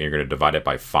exploration rate and you're going to divide it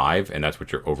by 5, and that's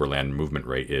what your overland movement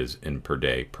rate is in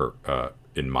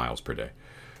miles per day.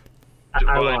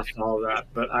 I lost all of that,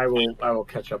 but I will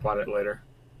catch up on it later.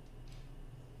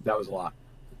 That was a lot.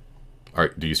 All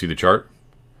right. Do you see the chart?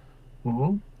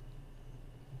 Mm-hmm.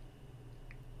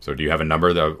 So do you have a number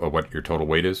of what your total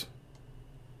weight is?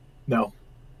 No.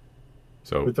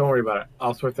 So, but don't worry about it.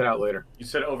 I'll sort that out later. You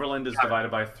said overland is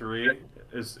divided by 3.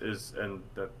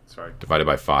 Divided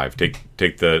by 5.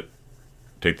 Take the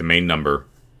main number.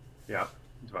 Yeah.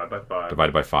 Divided by 5.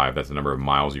 Divided by 5. That's the number of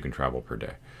miles you can travel per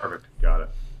day. Perfect. Got it.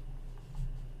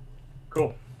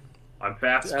 Cool. I'm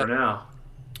fast for now.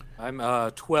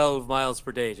 I'm 12 miles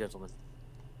per day, gentlemen.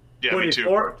 Yeah,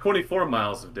 24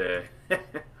 miles a day.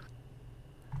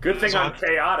 Good thing I'm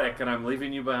chaotic and I'm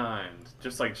leaving you behind,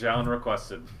 just like John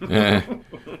requested.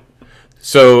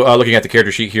 So, looking at the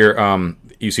character sheet here,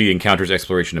 you see encounters,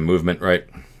 exploration, and movement, right?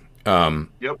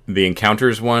 Yep. The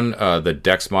encounters one, the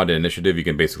Dex mod and initiative, you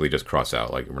can basically just cross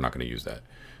out. Like, we're not going to use that.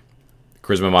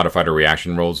 Charisma modified or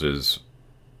reaction rolls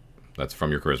that's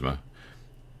from your charisma.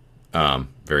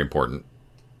 Very important.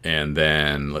 And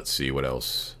then, let's see, what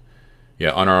else?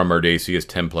 Yeah, unarmored AC is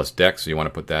 10 plus Dex, so you want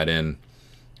to put that in.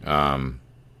 And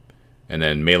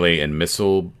then melee and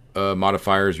missile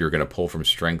modifiers, you're going to pull from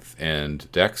strength and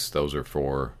Dex. Those are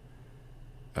for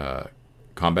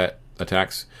combat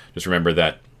attacks. Just remember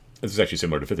that this is actually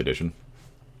similar to 5th edition.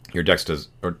 Your Dex does,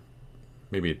 or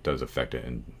maybe it does affect it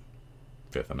in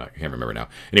 5th. I can't remember now.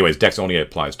 Anyways, Dex only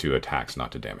applies to attacks,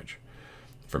 not to damage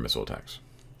for missile attacks.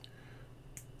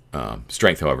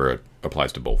 Strength, however,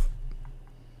 applies to both.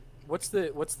 What's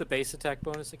the base attack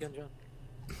bonus again, John?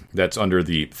 That's under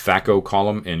the THACO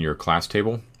column in your class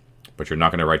table, but you're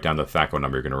not going to write down the THACO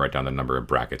number. You're going to write down the number in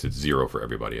brackets. It's 0 for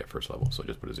everybody at first level, so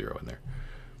just put a 0 in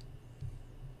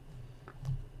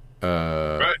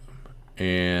there. Right.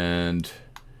 And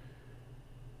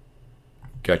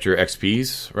got your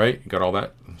XPs, right? You got all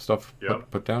that stuff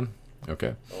put down?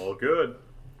 Okay. All good.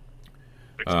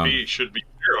 XP should be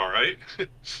 0, right?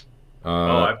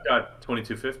 I've got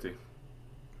 2250.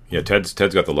 Yeah, Ted's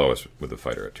got the lowest with the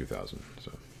fighter at 2,000.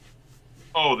 So.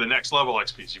 Oh, the next level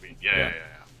XPs, you mean? Yeah.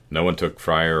 No one took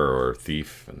Friar or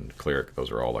Thief and Cleric.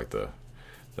 Those are all like the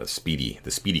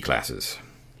speedy classes.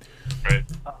 Right.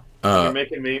 You're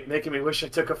making me wish I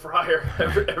took a friar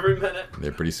every minute.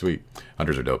 They're pretty sweet.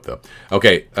 Hunters are dope, though.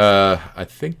 Okay, I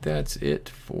think that's it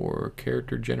for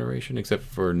character generation, except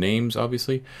for names,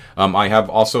 obviously. I have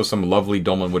also some lovely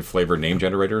Dolmenwood flavor name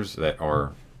generators that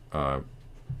are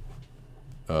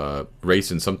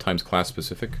race and sometimes class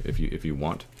specific, if you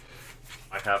want.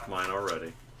 I have mine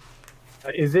already.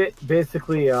 Is it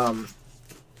basically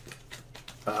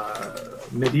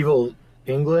medieval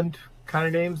England kind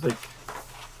of names, like?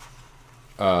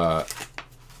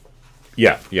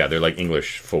 Yeah, they're like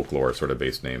English folklore sort of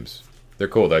based names. They're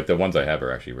cool. Like the ones I have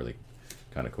are actually really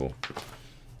kind of cool.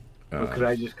 Could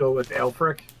I just go with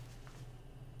Elfric?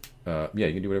 Yeah,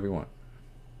 you can do whatever you want.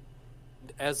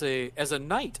 As a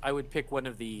knight, I would pick one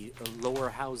of the lower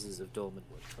houses of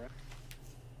Dolmenwood, correct?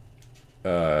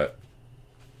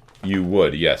 You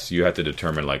would, yes. You have to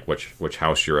determine like which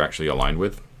house you're actually aligned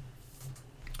with.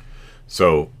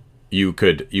 So you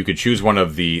could choose one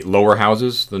of the lower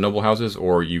houses, the noble houses,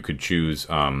 or you could choose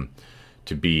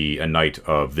to be a knight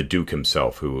of the Duke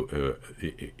himself. Who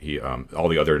he all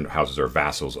the other houses are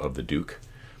vassals of the Duke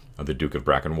of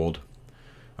Brackenwold.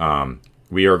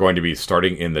 We are going to be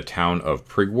starting in the town of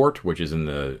Prigwort, which is in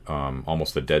the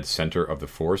almost the dead center of the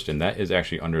forest, and that is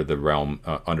actually under the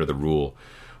rule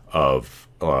of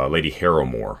Lady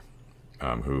Harrowmore,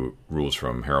 who rules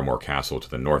from Harrowmore Castle to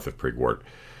the north of Prigwort.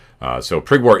 So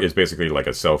Prigwort is basically like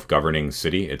a self-governing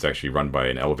city. It's actually run by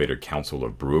an elevated council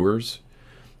of brewers,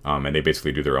 and they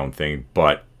basically do their own thing.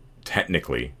 But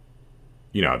technically,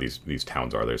 you know how these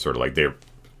towns are. They're sort of like they're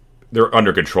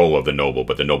under control of the noble,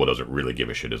 but the noble doesn't really give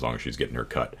a shit as long as she's getting her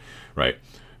cut, right?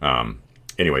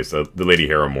 Anyways, the Lady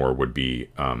Harrowmore would be,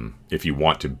 if you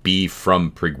want to be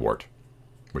from Prigwort,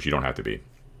 which you don't have to be,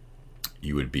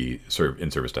 you would be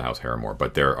in service to House Harrowmore.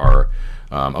 But there are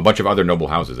a bunch of other noble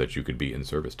houses that you could be in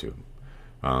service to.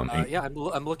 Yeah,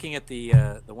 I'm looking at the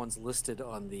ones listed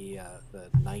on the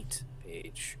knight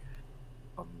page.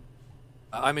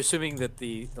 I'm assuming that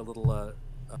the little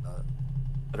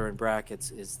that are in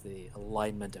brackets is the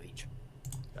alignment of each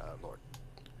lord.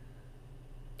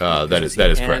 That is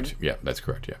correct. Yeah, that's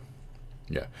correct.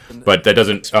 Yeah. But that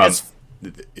doesn't.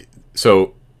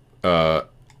 So,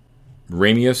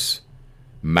 Ramius,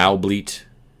 Malbleet,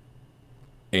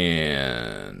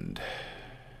 and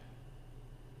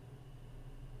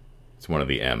it's one of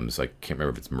the M's. I can't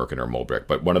remember if it's Merkin or Mulbrecht,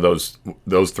 but one of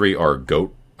those three are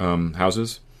goat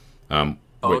houses.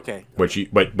 Okay. But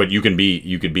you could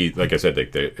be like I said,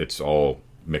 like it's all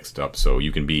mixed up. So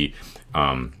you can be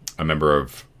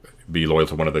be loyal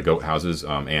to one of the goat houses,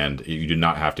 and you do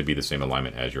not have to be the same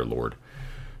alignment as your lord.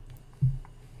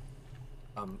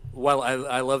 Well,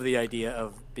 I love the idea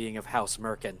of being of House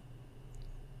Merkin,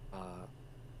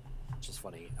 which is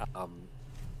funny.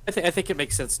 I think it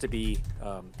makes sense to be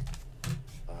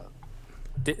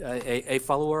a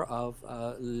follower of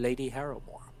Lady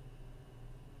Harrowmore.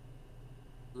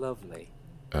 Lovely.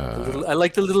 I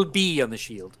like the little bee on the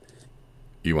shield.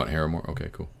 You want Harrowmore? Okay,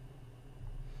 cool.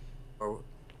 Or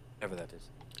whatever that is.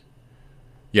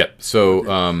 Yeah, so...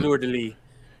 Fleur-de-lis.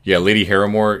 Yeah, Lady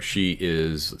Harrowmore, she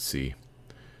is... Let's see.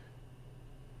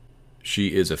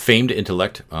 She is a famed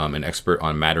intellect, an expert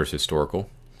on matters historical.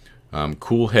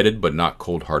 Cool-headed, but not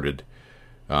cold-hearted.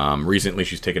 Recently,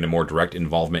 she's taken a more direct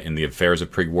involvement in the affairs of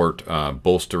Prigwort,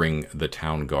 bolstering the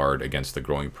town guard against the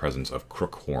growing presence of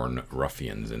Crookhorn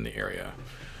ruffians in the area.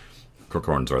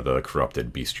 Crookhorns are the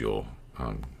corrupted, bestial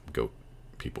goat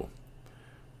people.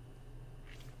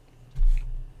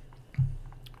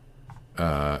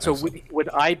 So would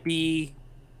I be,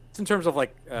 in terms of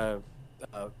like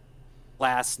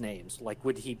last names, like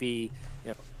would he be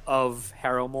of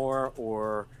Harrowmore,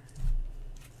 or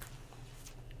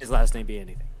his last name be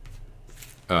anything?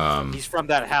 He's from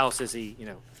that house. Is he?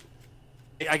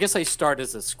 I guess I start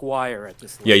as a squire at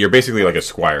this level. Yeah, you're basically like a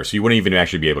squire, so you wouldn't even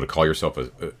actually be able to call yourself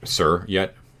a sir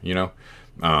yet. You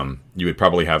would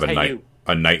probably have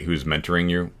a knight who's mentoring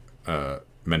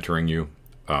you.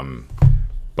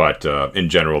 But in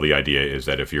general, the idea is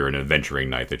that if you're an adventuring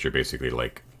knight, that you're basically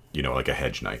like a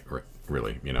hedge knight,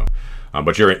 really.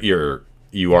 But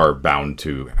you are bound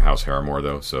to House Harrowmore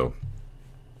though, so.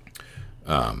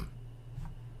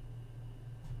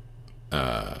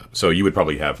 So you would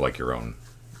probably have like your own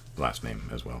last name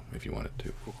as well if you wanted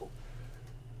to. Cool.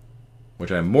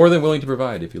 Which I'm more than willing to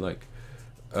provide if you like.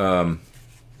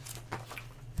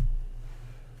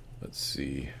 Let's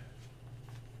see.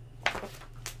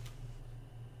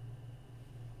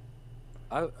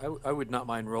 I would not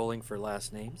mind rolling for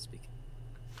last names.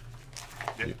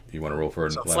 You want to roll for a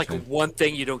last name? It's like one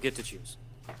thing you don't get to choose.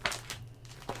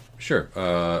 Sure.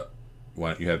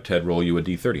 Why don't you have Ted roll you a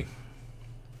d30?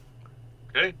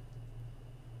 Okay.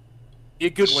 Be a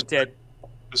good one, Ted.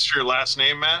 This is your last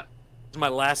name, Matt? It's my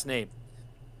last name.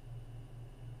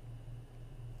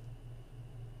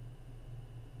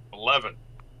 11.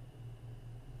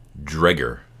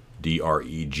 Dregger.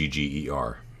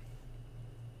 Dregger.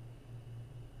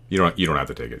 You don't have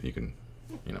to take it. You can,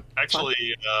 Actually,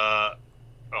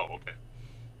 okay.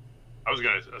 I was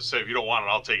going to say, if you don't want it,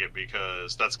 I'll take it,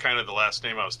 because that's kind of the last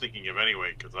name I was thinking of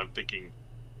anyway, because I'm thinking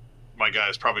my guy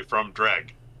is probably from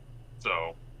Dreg.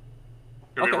 So,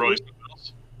 you're going to roll something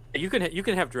else? You can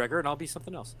have Dregger, and I'll be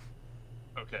something else.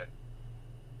 Okay.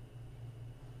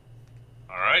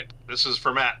 All right. This is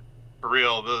for Matt. For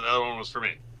real. The other one was for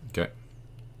me. Okay.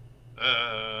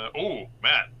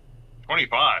 Matt.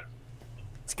 25.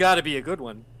 It's got to be a good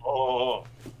one. Oh.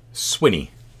 Swinney.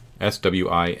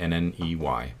 Swinney.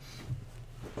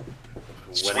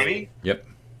 Swinny? Yep.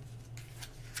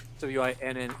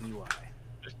 Winney.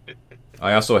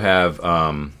 I also have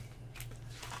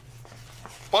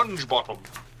Sponge bottom.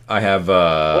 I have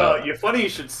Well, you're funny you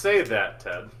should say that,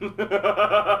 Ted.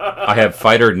 I have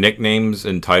fighter nicknames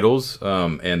and titles,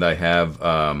 and I have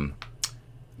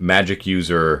magic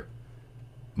user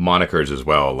monikers as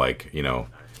well, like,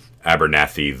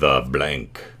 Abernathy the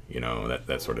blank,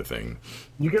 that sort of thing.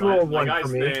 You can roll one for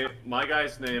me. My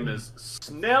guy's name is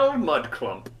Snell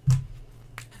Mudclump.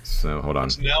 So hold on.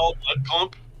 Snell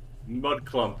Mudclump?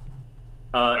 Mudclump.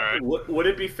 right. Would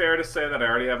it be fair to say that I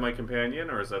already have my companion,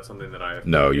 or is that something that I have to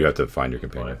No, you have to find your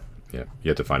companion. Yeah, you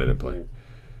have to find it in play.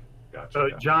 Gotcha. So,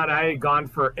 John, I had gone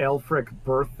for Elfric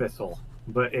Birth Thistle,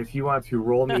 but if you want to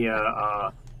roll me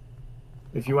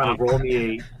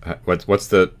What's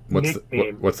the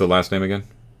last name again?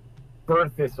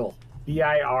 Birth Thistle,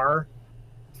 Birthistle.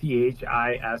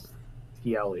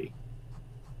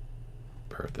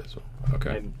 Birth Thistle.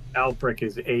 Okay. And Elfric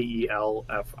is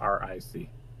Aelfric.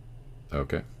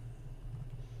 Okay.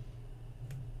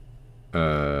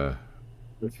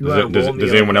 If you Does, want it, to does, roll it,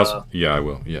 does me anyone a, else? Yeah, I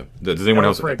will. Yeah. Does anyone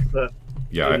else? Elfric the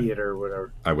Yeah, idiot or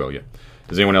whatever. I will. Yeah.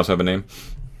 Does anyone else have a name?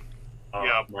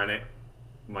 Yeah.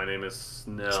 My name is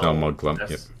Snell. Snell Mudclump.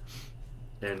 Yep.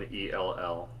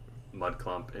 Nell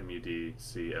Mudclump.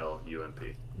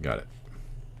 Mudclump. Got it.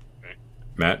 Okay.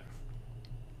 Matt.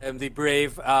 I'm the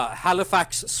brave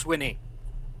Halifax Swinney.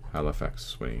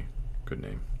 Halifax Swinney. Good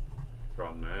name.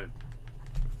 Strong name.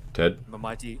 Ted. I'm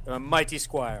a mighty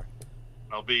squire.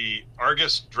 I'll be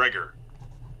Argus Dregger.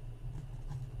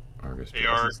 Argus.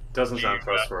 AR Doesn't sound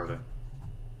trustworthy.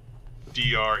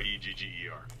 Dregger.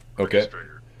 Okay. Argus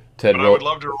Dregger. Ted. But I would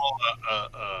love to roll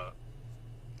a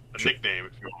nickname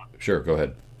if you want. Sure. Go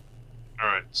ahead. All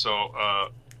right. So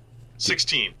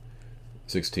 16.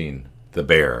 16. The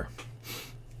Bear.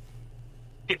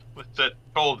 That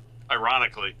told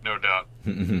ironically, no doubt.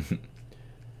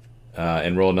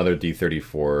 And roll another D30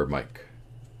 for Mike.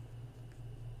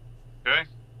 Okay.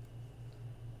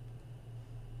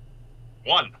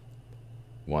 1.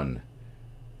 1.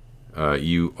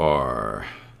 You are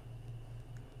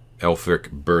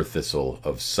Elfric Birthistle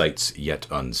of sights yet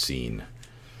unseen.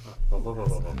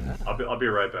 I'll be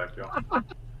right back, John. All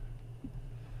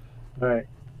right.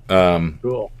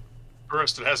 Cool.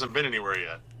 First, it hasn't been anywhere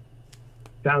yet.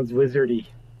 Sounds wizardy.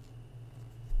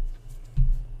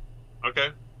 Okay.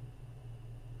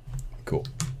 Cool.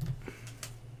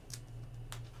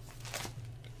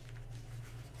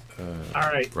 All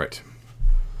right. Right.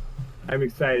 I'm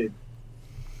excited.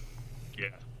 Yeah.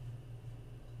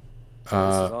 This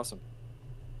is awesome.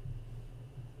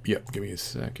 Yep. Give me a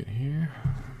second here.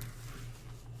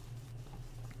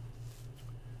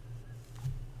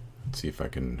 Let's see if I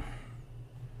can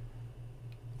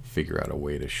figure out a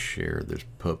way to share this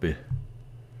puppy.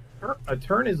 A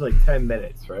turn is like 10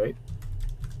 minutes, right?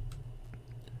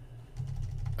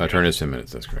 A turn is 10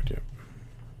 minutes. That's correct. Yeah.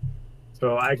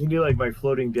 So I can do like my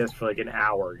floating disc for like an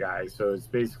hour, guys. So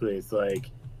it's like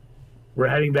we're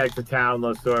heading back to town.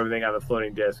 Let's throw everything on the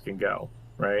floating disc and go,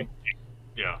 right?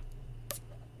 Yeah.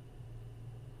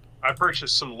 I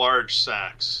purchased some large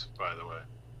sacks, by the way.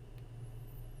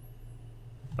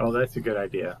 Oh, that's a good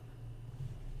idea.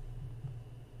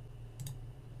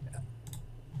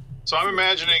 So I'm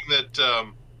imagining that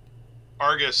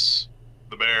Argus,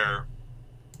 the bear,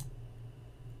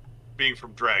 being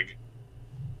from Dreg,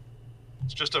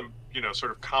 it's just a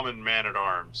sort of common man at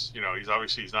arms.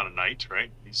 He's not a knight,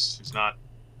 right? He's not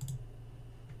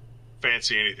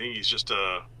fancy anything. He's just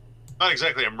not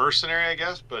exactly a mercenary, I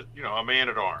guess, but a man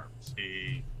at arms.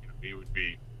 He would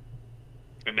be,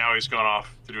 and now he's gone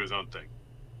off to do his own thing.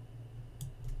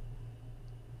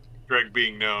 Dreg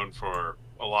being known for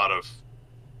a lot of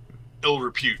ill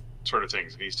repute sort of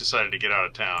things, and he's decided to get out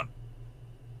of town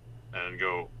and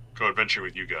go adventure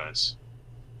with you guys.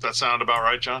 Does that sound about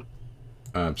right, John?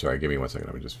 I'm sorry. Give me 1 second.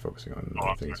 I'm just focusing on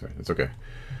Oh, things. Sorry. It's okay.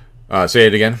 Say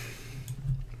it again.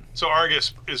 So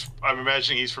Argus is, I'm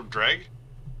imagining he's from Dreg.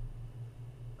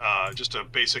 Just a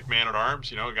basic man at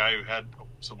arms, a guy who had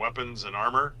some weapons and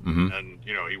armor, and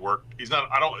he worked. He's not.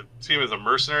 I don't see him as a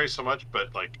mercenary so much, but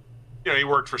he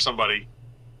worked for somebody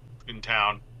in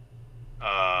town.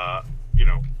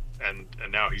 And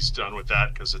now he's done with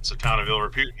that because it's a town of ill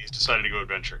repute. He's decided to go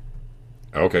adventure.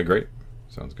 Okay, great.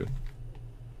 Sounds good.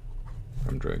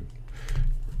 From Dreg.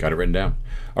 Got it written down.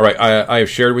 All right, I have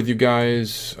shared with you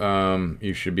guys.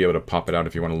 You should be able to pop it out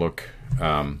if you want to look.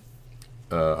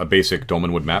 A basic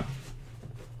Dolmenwood map.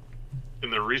 In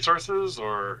the resources,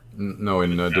 or no,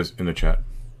 in the chat,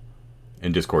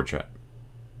 in Discord chat,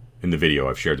 in the video.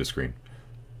 I've shared the screen.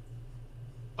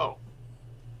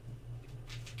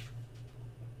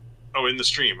 Oh, in the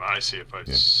stream. I see.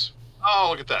 Oh,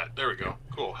 look at that. There we go. Yeah.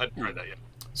 Cool. Hadn't tried that yet.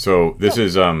 So this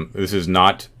is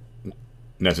not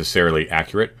necessarily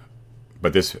accurate,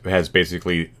 but this has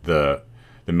basically the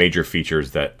major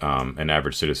features that an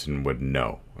average citizen would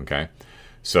know. Okay,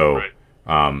 so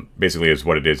basically, is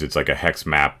what it is. It's like a hex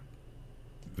map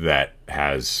that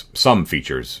has some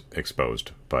features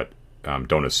exposed, but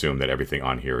don't assume that everything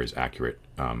on here is accurate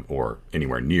or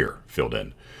anywhere near filled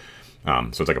in. So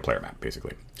it's like a player map,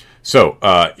 basically. So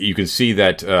you can see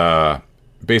that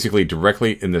basically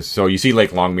directly in this. So you see Lake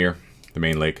Longmere, the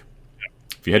main lake.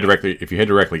 If you head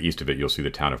directly east of it, you'll see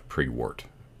the town of Prigwort,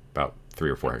 about 3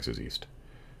 or 4 hexes east.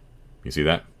 You see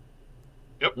that?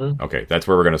 Yep. Okay, that's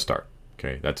where we're going to start.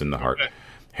 Okay, that's in the heart. Okay.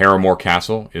 Harrowmore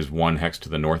Castle is 1 hex to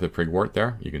the north of Prigwort.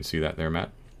 There, you can see that there,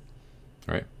 Matt.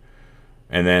 All right,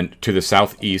 and then to the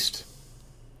southeast.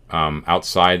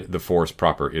 Outside the forest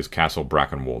proper is Castle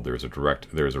Brackenwold. There's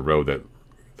a road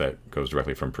that goes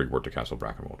directly from Prigwort to Castle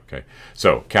Brackenwold. Okay,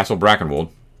 so Castle Brackenwold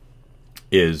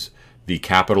is the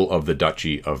capital of the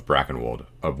Duchy of Brackenwold,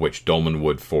 of which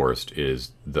Dolmenwood Forest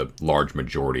is the large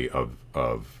majority of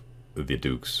the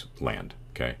Duke's land.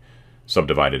 Okay,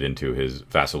 subdivided into his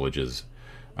vassalages,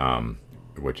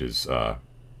 which is the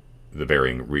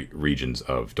varying regions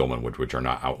of Dolmenwood, which are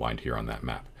not outlined here on that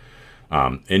map.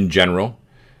 In general.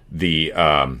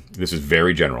 This is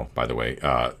very general, by the way.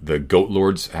 The Goat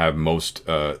Lords have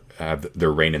have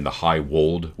their reign in the High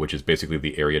Wold, which is basically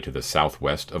the area to the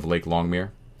southwest of Lake Longmere.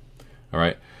 All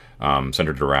right,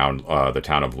 centered around the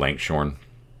town of Lankshorn,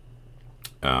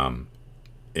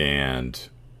 and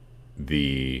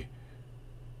the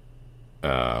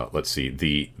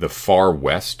the far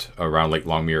west around Lake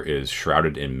Longmere is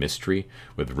shrouded in mystery,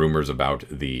 with rumors about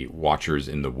the Watchers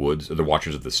in the Woods, the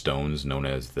Watchers of the Stones, known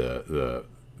as the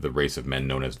race of men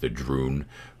known as the Droon,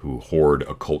 who hoard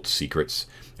occult secrets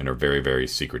and are very, very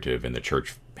secretive, and the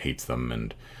church hates them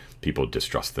and people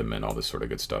distrust them and all this sort of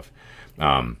good stuff.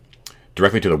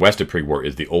 Directly to the west of Prigwort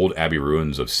is the old abbey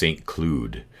ruins of St.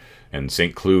 Clude, and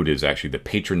St. Clude is actually the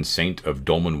patron saint of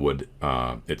Dolmenwood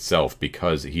itself,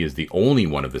 because he is the only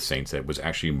one of the saints that was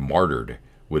actually martyred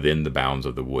within the bounds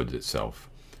of the woods itself,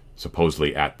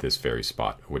 supposedly at this very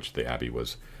spot which the abbey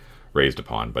was raised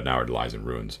upon, but now it lies in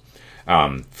ruins.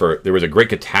 There was a great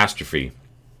catastrophe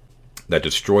that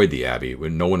destroyed the abbey.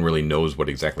 No one really knows what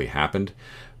exactly happened,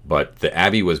 but the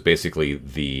abbey was basically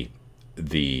the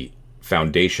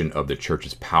foundation of the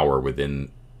church's power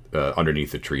within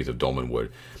underneath the trees of Dolmenwood.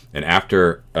 And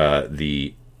after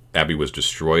the abbey was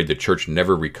destroyed, the church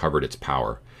never recovered its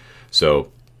power.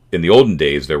 So in the olden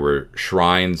days, there were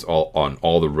shrines on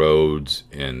all the roads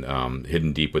and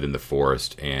hidden deep within the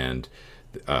forest, and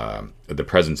the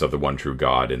presence of the one true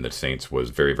God and the saints was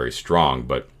very, very strong.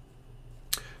 But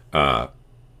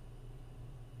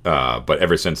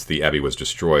ever since the abbey was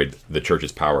destroyed, the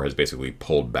church's power has basically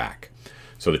pulled back.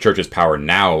 So the church's power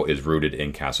now is rooted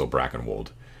in Castle Brackenwold,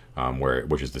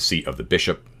 which is the seat of the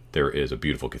bishop. There is a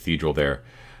beautiful cathedral there.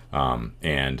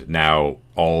 And now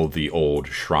all the old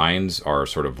shrines are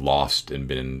sort of lost and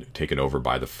been taken over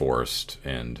by the forest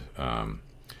and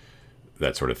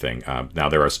that sort of thing. Now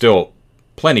there are still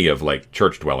plenty of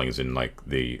church dwellings in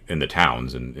the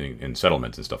towns and in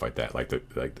settlements and stuff like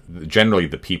that. Generally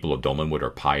the people of Dolmenwood are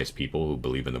pious people who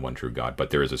believe in the one true God, but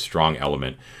there is a strong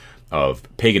element of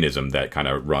paganism that kind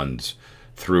of runs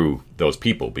through those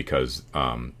people because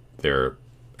their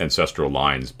ancestral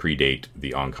lines predate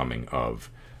the oncoming of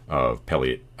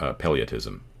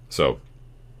Peliotism. So,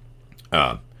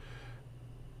 what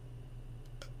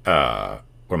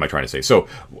am I trying to say? So,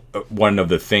 one of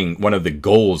the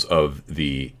goals of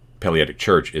the Peliotic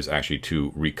Church is actually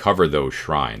to recover those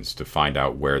shrines, to find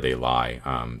out where they lie.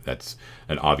 That's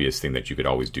an obvious thing that you could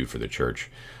always do for the church.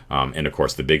 And of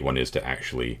course, the big one is to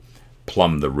actually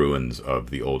plumb the ruins of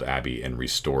the old abbey and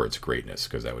restore its greatness,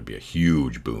 because that would be a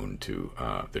huge boon to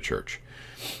the church.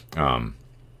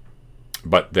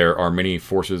 But there are many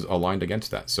forces aligned against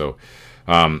that. So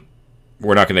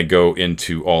we're not going to go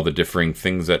into all the differing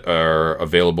things that are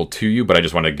available to you, but I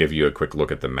just want to give you a quick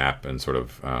look at the map and sort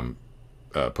of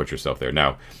put yourself there.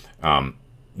 Now,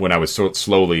 when I was so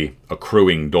slowly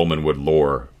accruing Dolmenwood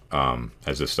lore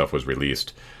as this stuff was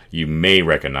released, you may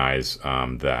recognize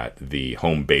that the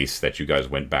home base that you guys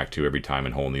went back to every time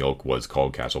in Hole in the Oak was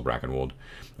called Castle Brackenwold.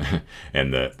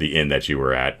 And the inn that you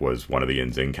were at was one of the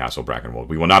inns in Castle Brackenwold.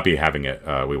 We will not be having it.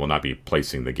 We will not be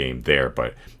placing the game there,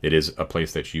 but it is a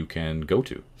place that you can go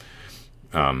to.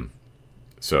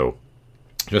 So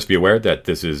just be aware that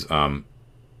this is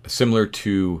similar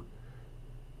to,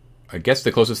 I guess,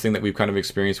 the closest thing that we've kind of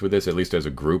experienced with this, at least as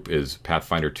a group, is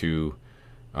Pathfinder 2.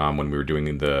 When we were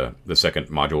doing the second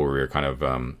module, where we were kind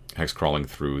of hex crawling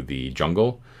through the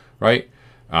jungle, right?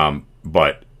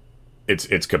 But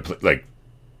it's complete. Like,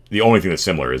 the only thing that's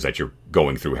similar is that you're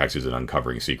going through hexes and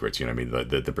uncovering secrets. You know what I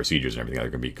mean? The procedures and everything are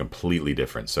going to be completely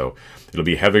different. So it'll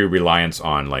be heavy reliance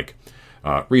on like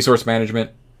resource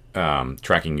management,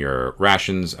 tracking your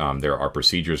rations. There are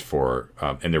procedures for,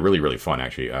 and they're really, really fun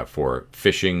actually, for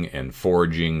fishing and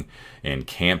foraging and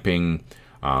camping.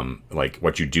 Like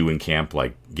what you do in camp,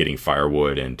 like getting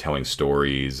firewood and telling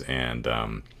stories and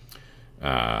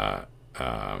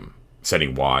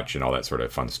setting watch and all that sort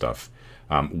of fun stuff.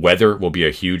 Weather will be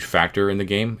a huge factor in the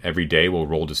game. Every day we'll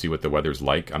roll to see what the weather's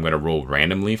like. I'm going to roll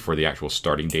randomly for the actual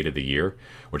starting date of the year,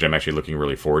 which I'm actually looking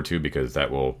really forward to, because that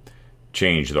will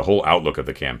change the whole outlook of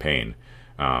the campaign.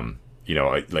 You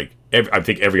know, like I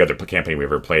think every other campaign we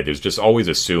ever played, there's just always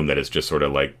assumed that it's just sort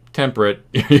of like temperate,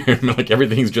 like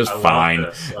everything's just fine.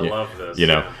 I love this. You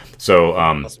know, yeah.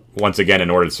 So once again, in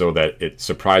order so that it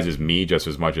surprises me just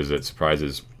as much as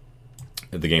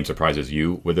the game surprises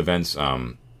you with events,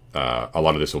 a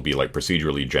lot of this will be like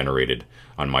procedurally generated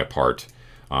on my part,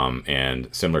 and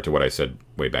similar to what I said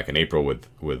way back in April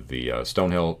with the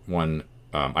Stonehill one,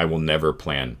 I will never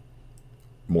plan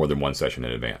more than one session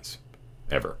in advance,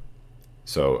 ever.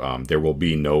 So there will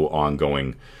be no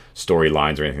ongoing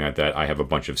storylines or anything like that. I have a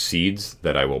bunch of seeds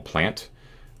that I will plant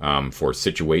for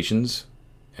situations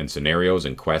and scenarios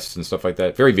and quests and stuff like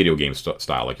that. Very video game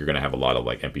style. Like, you're going to have a lot of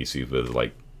like NPCs with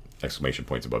like exclamation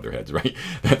points above their heads, right?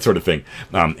 That sort of thing.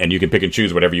 And you can pick and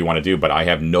choose whatever you want to do, but I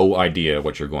have no idea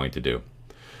what you're going to do.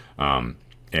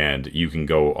 And you can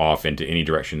go off into any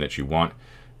direction that you want.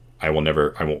 I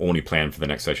will only plan for the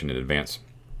next session in advance.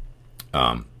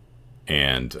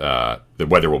 And the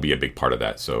weather will be a big part of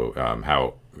that. So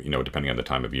how, you know, depending on the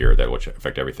time of year, that will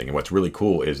affect everything. And what's really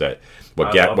cool is that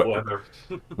what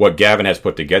Gavin has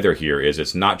put together here is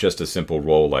it's not just a simple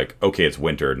roll like, okay, it's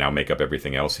winter, now make up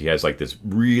everything else. He has like this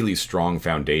really strong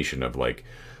foundation of like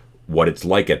what it's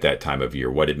like at that time of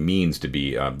year, what it means to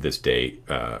be this day.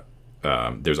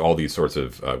 There's all these sorts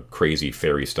of crazy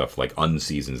fairy stuff like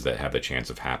unseasons that have the chance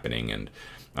of happening, and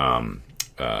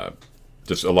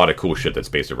just a lot of cool shit that's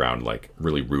based around like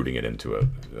really rooting it into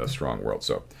a strong world.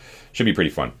 So should be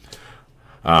pretty fun.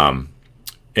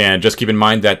 And just keep in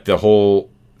mind that the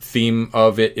whole theme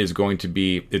of it is going to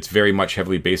be, it's very much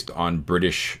heavily based on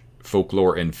British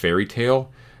folklore and fairy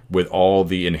tale, with all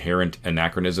the inherent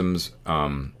anachronisms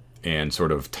and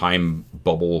sort of time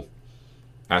bubble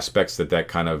aspects that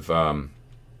kind of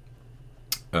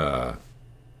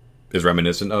is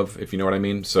reminiscent of, if you know what I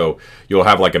mean. So you'll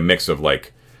have like a mix of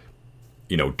like,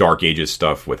 you know, Dark Ages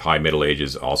stuff with High Middle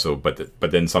Ages also, but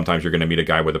then sometimes you're going to meet a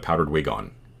guy with a powdered wig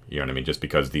on. You know what I mean? Just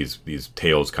because these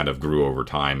tales kind of grew over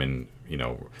time and, you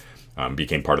know,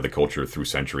 became part of the culture through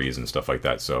centuries and stuff like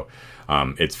that. So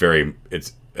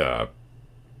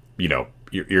you know,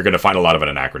 you're going to find a lot of an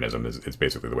anachronism. It's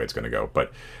basically the way it's going to go.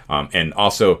 But and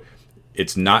also,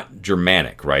 it's not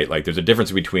Germanic, right? Like, there's a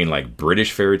difference between like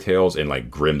British fairy tales and like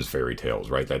Grimm's fairy tales,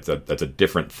 right? That's a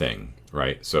different thing,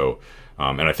 right? So.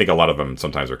 And I think a lot of them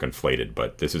sometimes are conflated,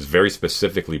 but this is very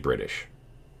specifically British,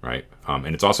 right?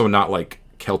 And it's also not like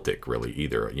Celtic really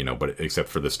either, you know, but except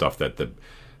for the stuff that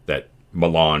that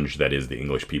melange that is the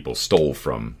English people stole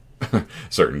from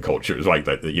certain cultures, like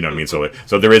that, you know what I mean?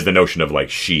 So there is the notion of like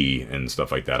she and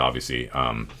stuff like that, obviously,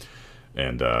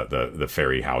 and the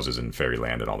fairy houses and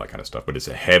fairyland and all that kind of stuff. But it's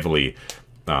a heavily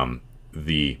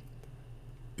the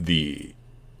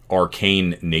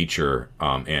arcane nature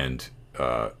and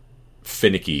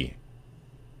finicky,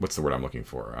 what's the word I'm looking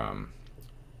for?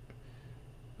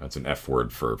 That's an F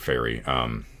word for fairy.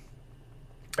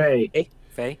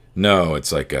 Fae? No,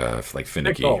 it's like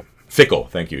finicky. Fickle,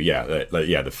 thank you. Yeah,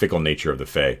 the fickle nature of the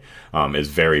Fae is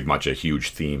very much a huge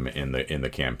theme in the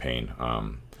campaign.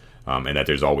 and that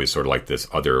there's always sort of like this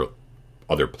other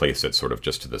place that's sort of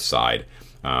just to the side.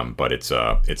 But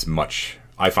it's much.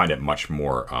 I find it much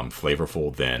more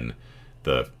flavorful than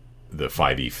the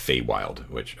 5e Feywild,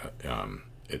 which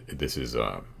this is.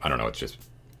 I don't know. It's just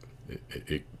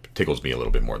it tickles me a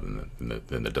little bit more than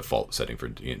the default setting for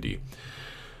D&D.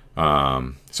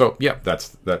 So yeah, that's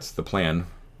the plan.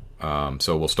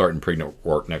 So we'll start in Pregnant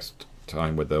Orc next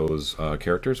time with those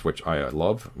characters, which I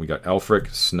love. We got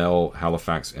Elfric, Snell,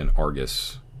 Halifax, and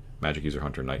Argus. Magic user,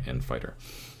 hunter, knight, and fighter.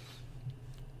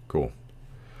 Cool.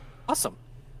 Awesome.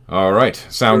 All right.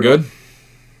 Sound good?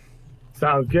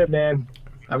 Sounds good, man.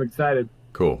 I'm excited.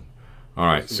 Cool. All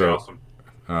right. So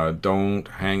Awesome. don't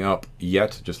hang up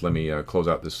yet. Just let me close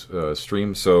out this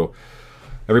stream. So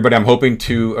everybody, I'm hoping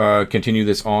to continue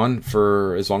this on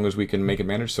for as long as we can make it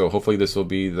manage. So hopefully this will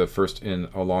be the first in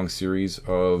a long series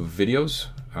of videos.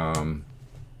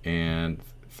 And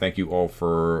thank you all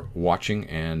for watching.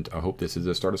 And I hope this is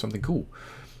the start of something cool.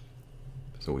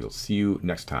 So we'll see you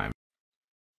next time.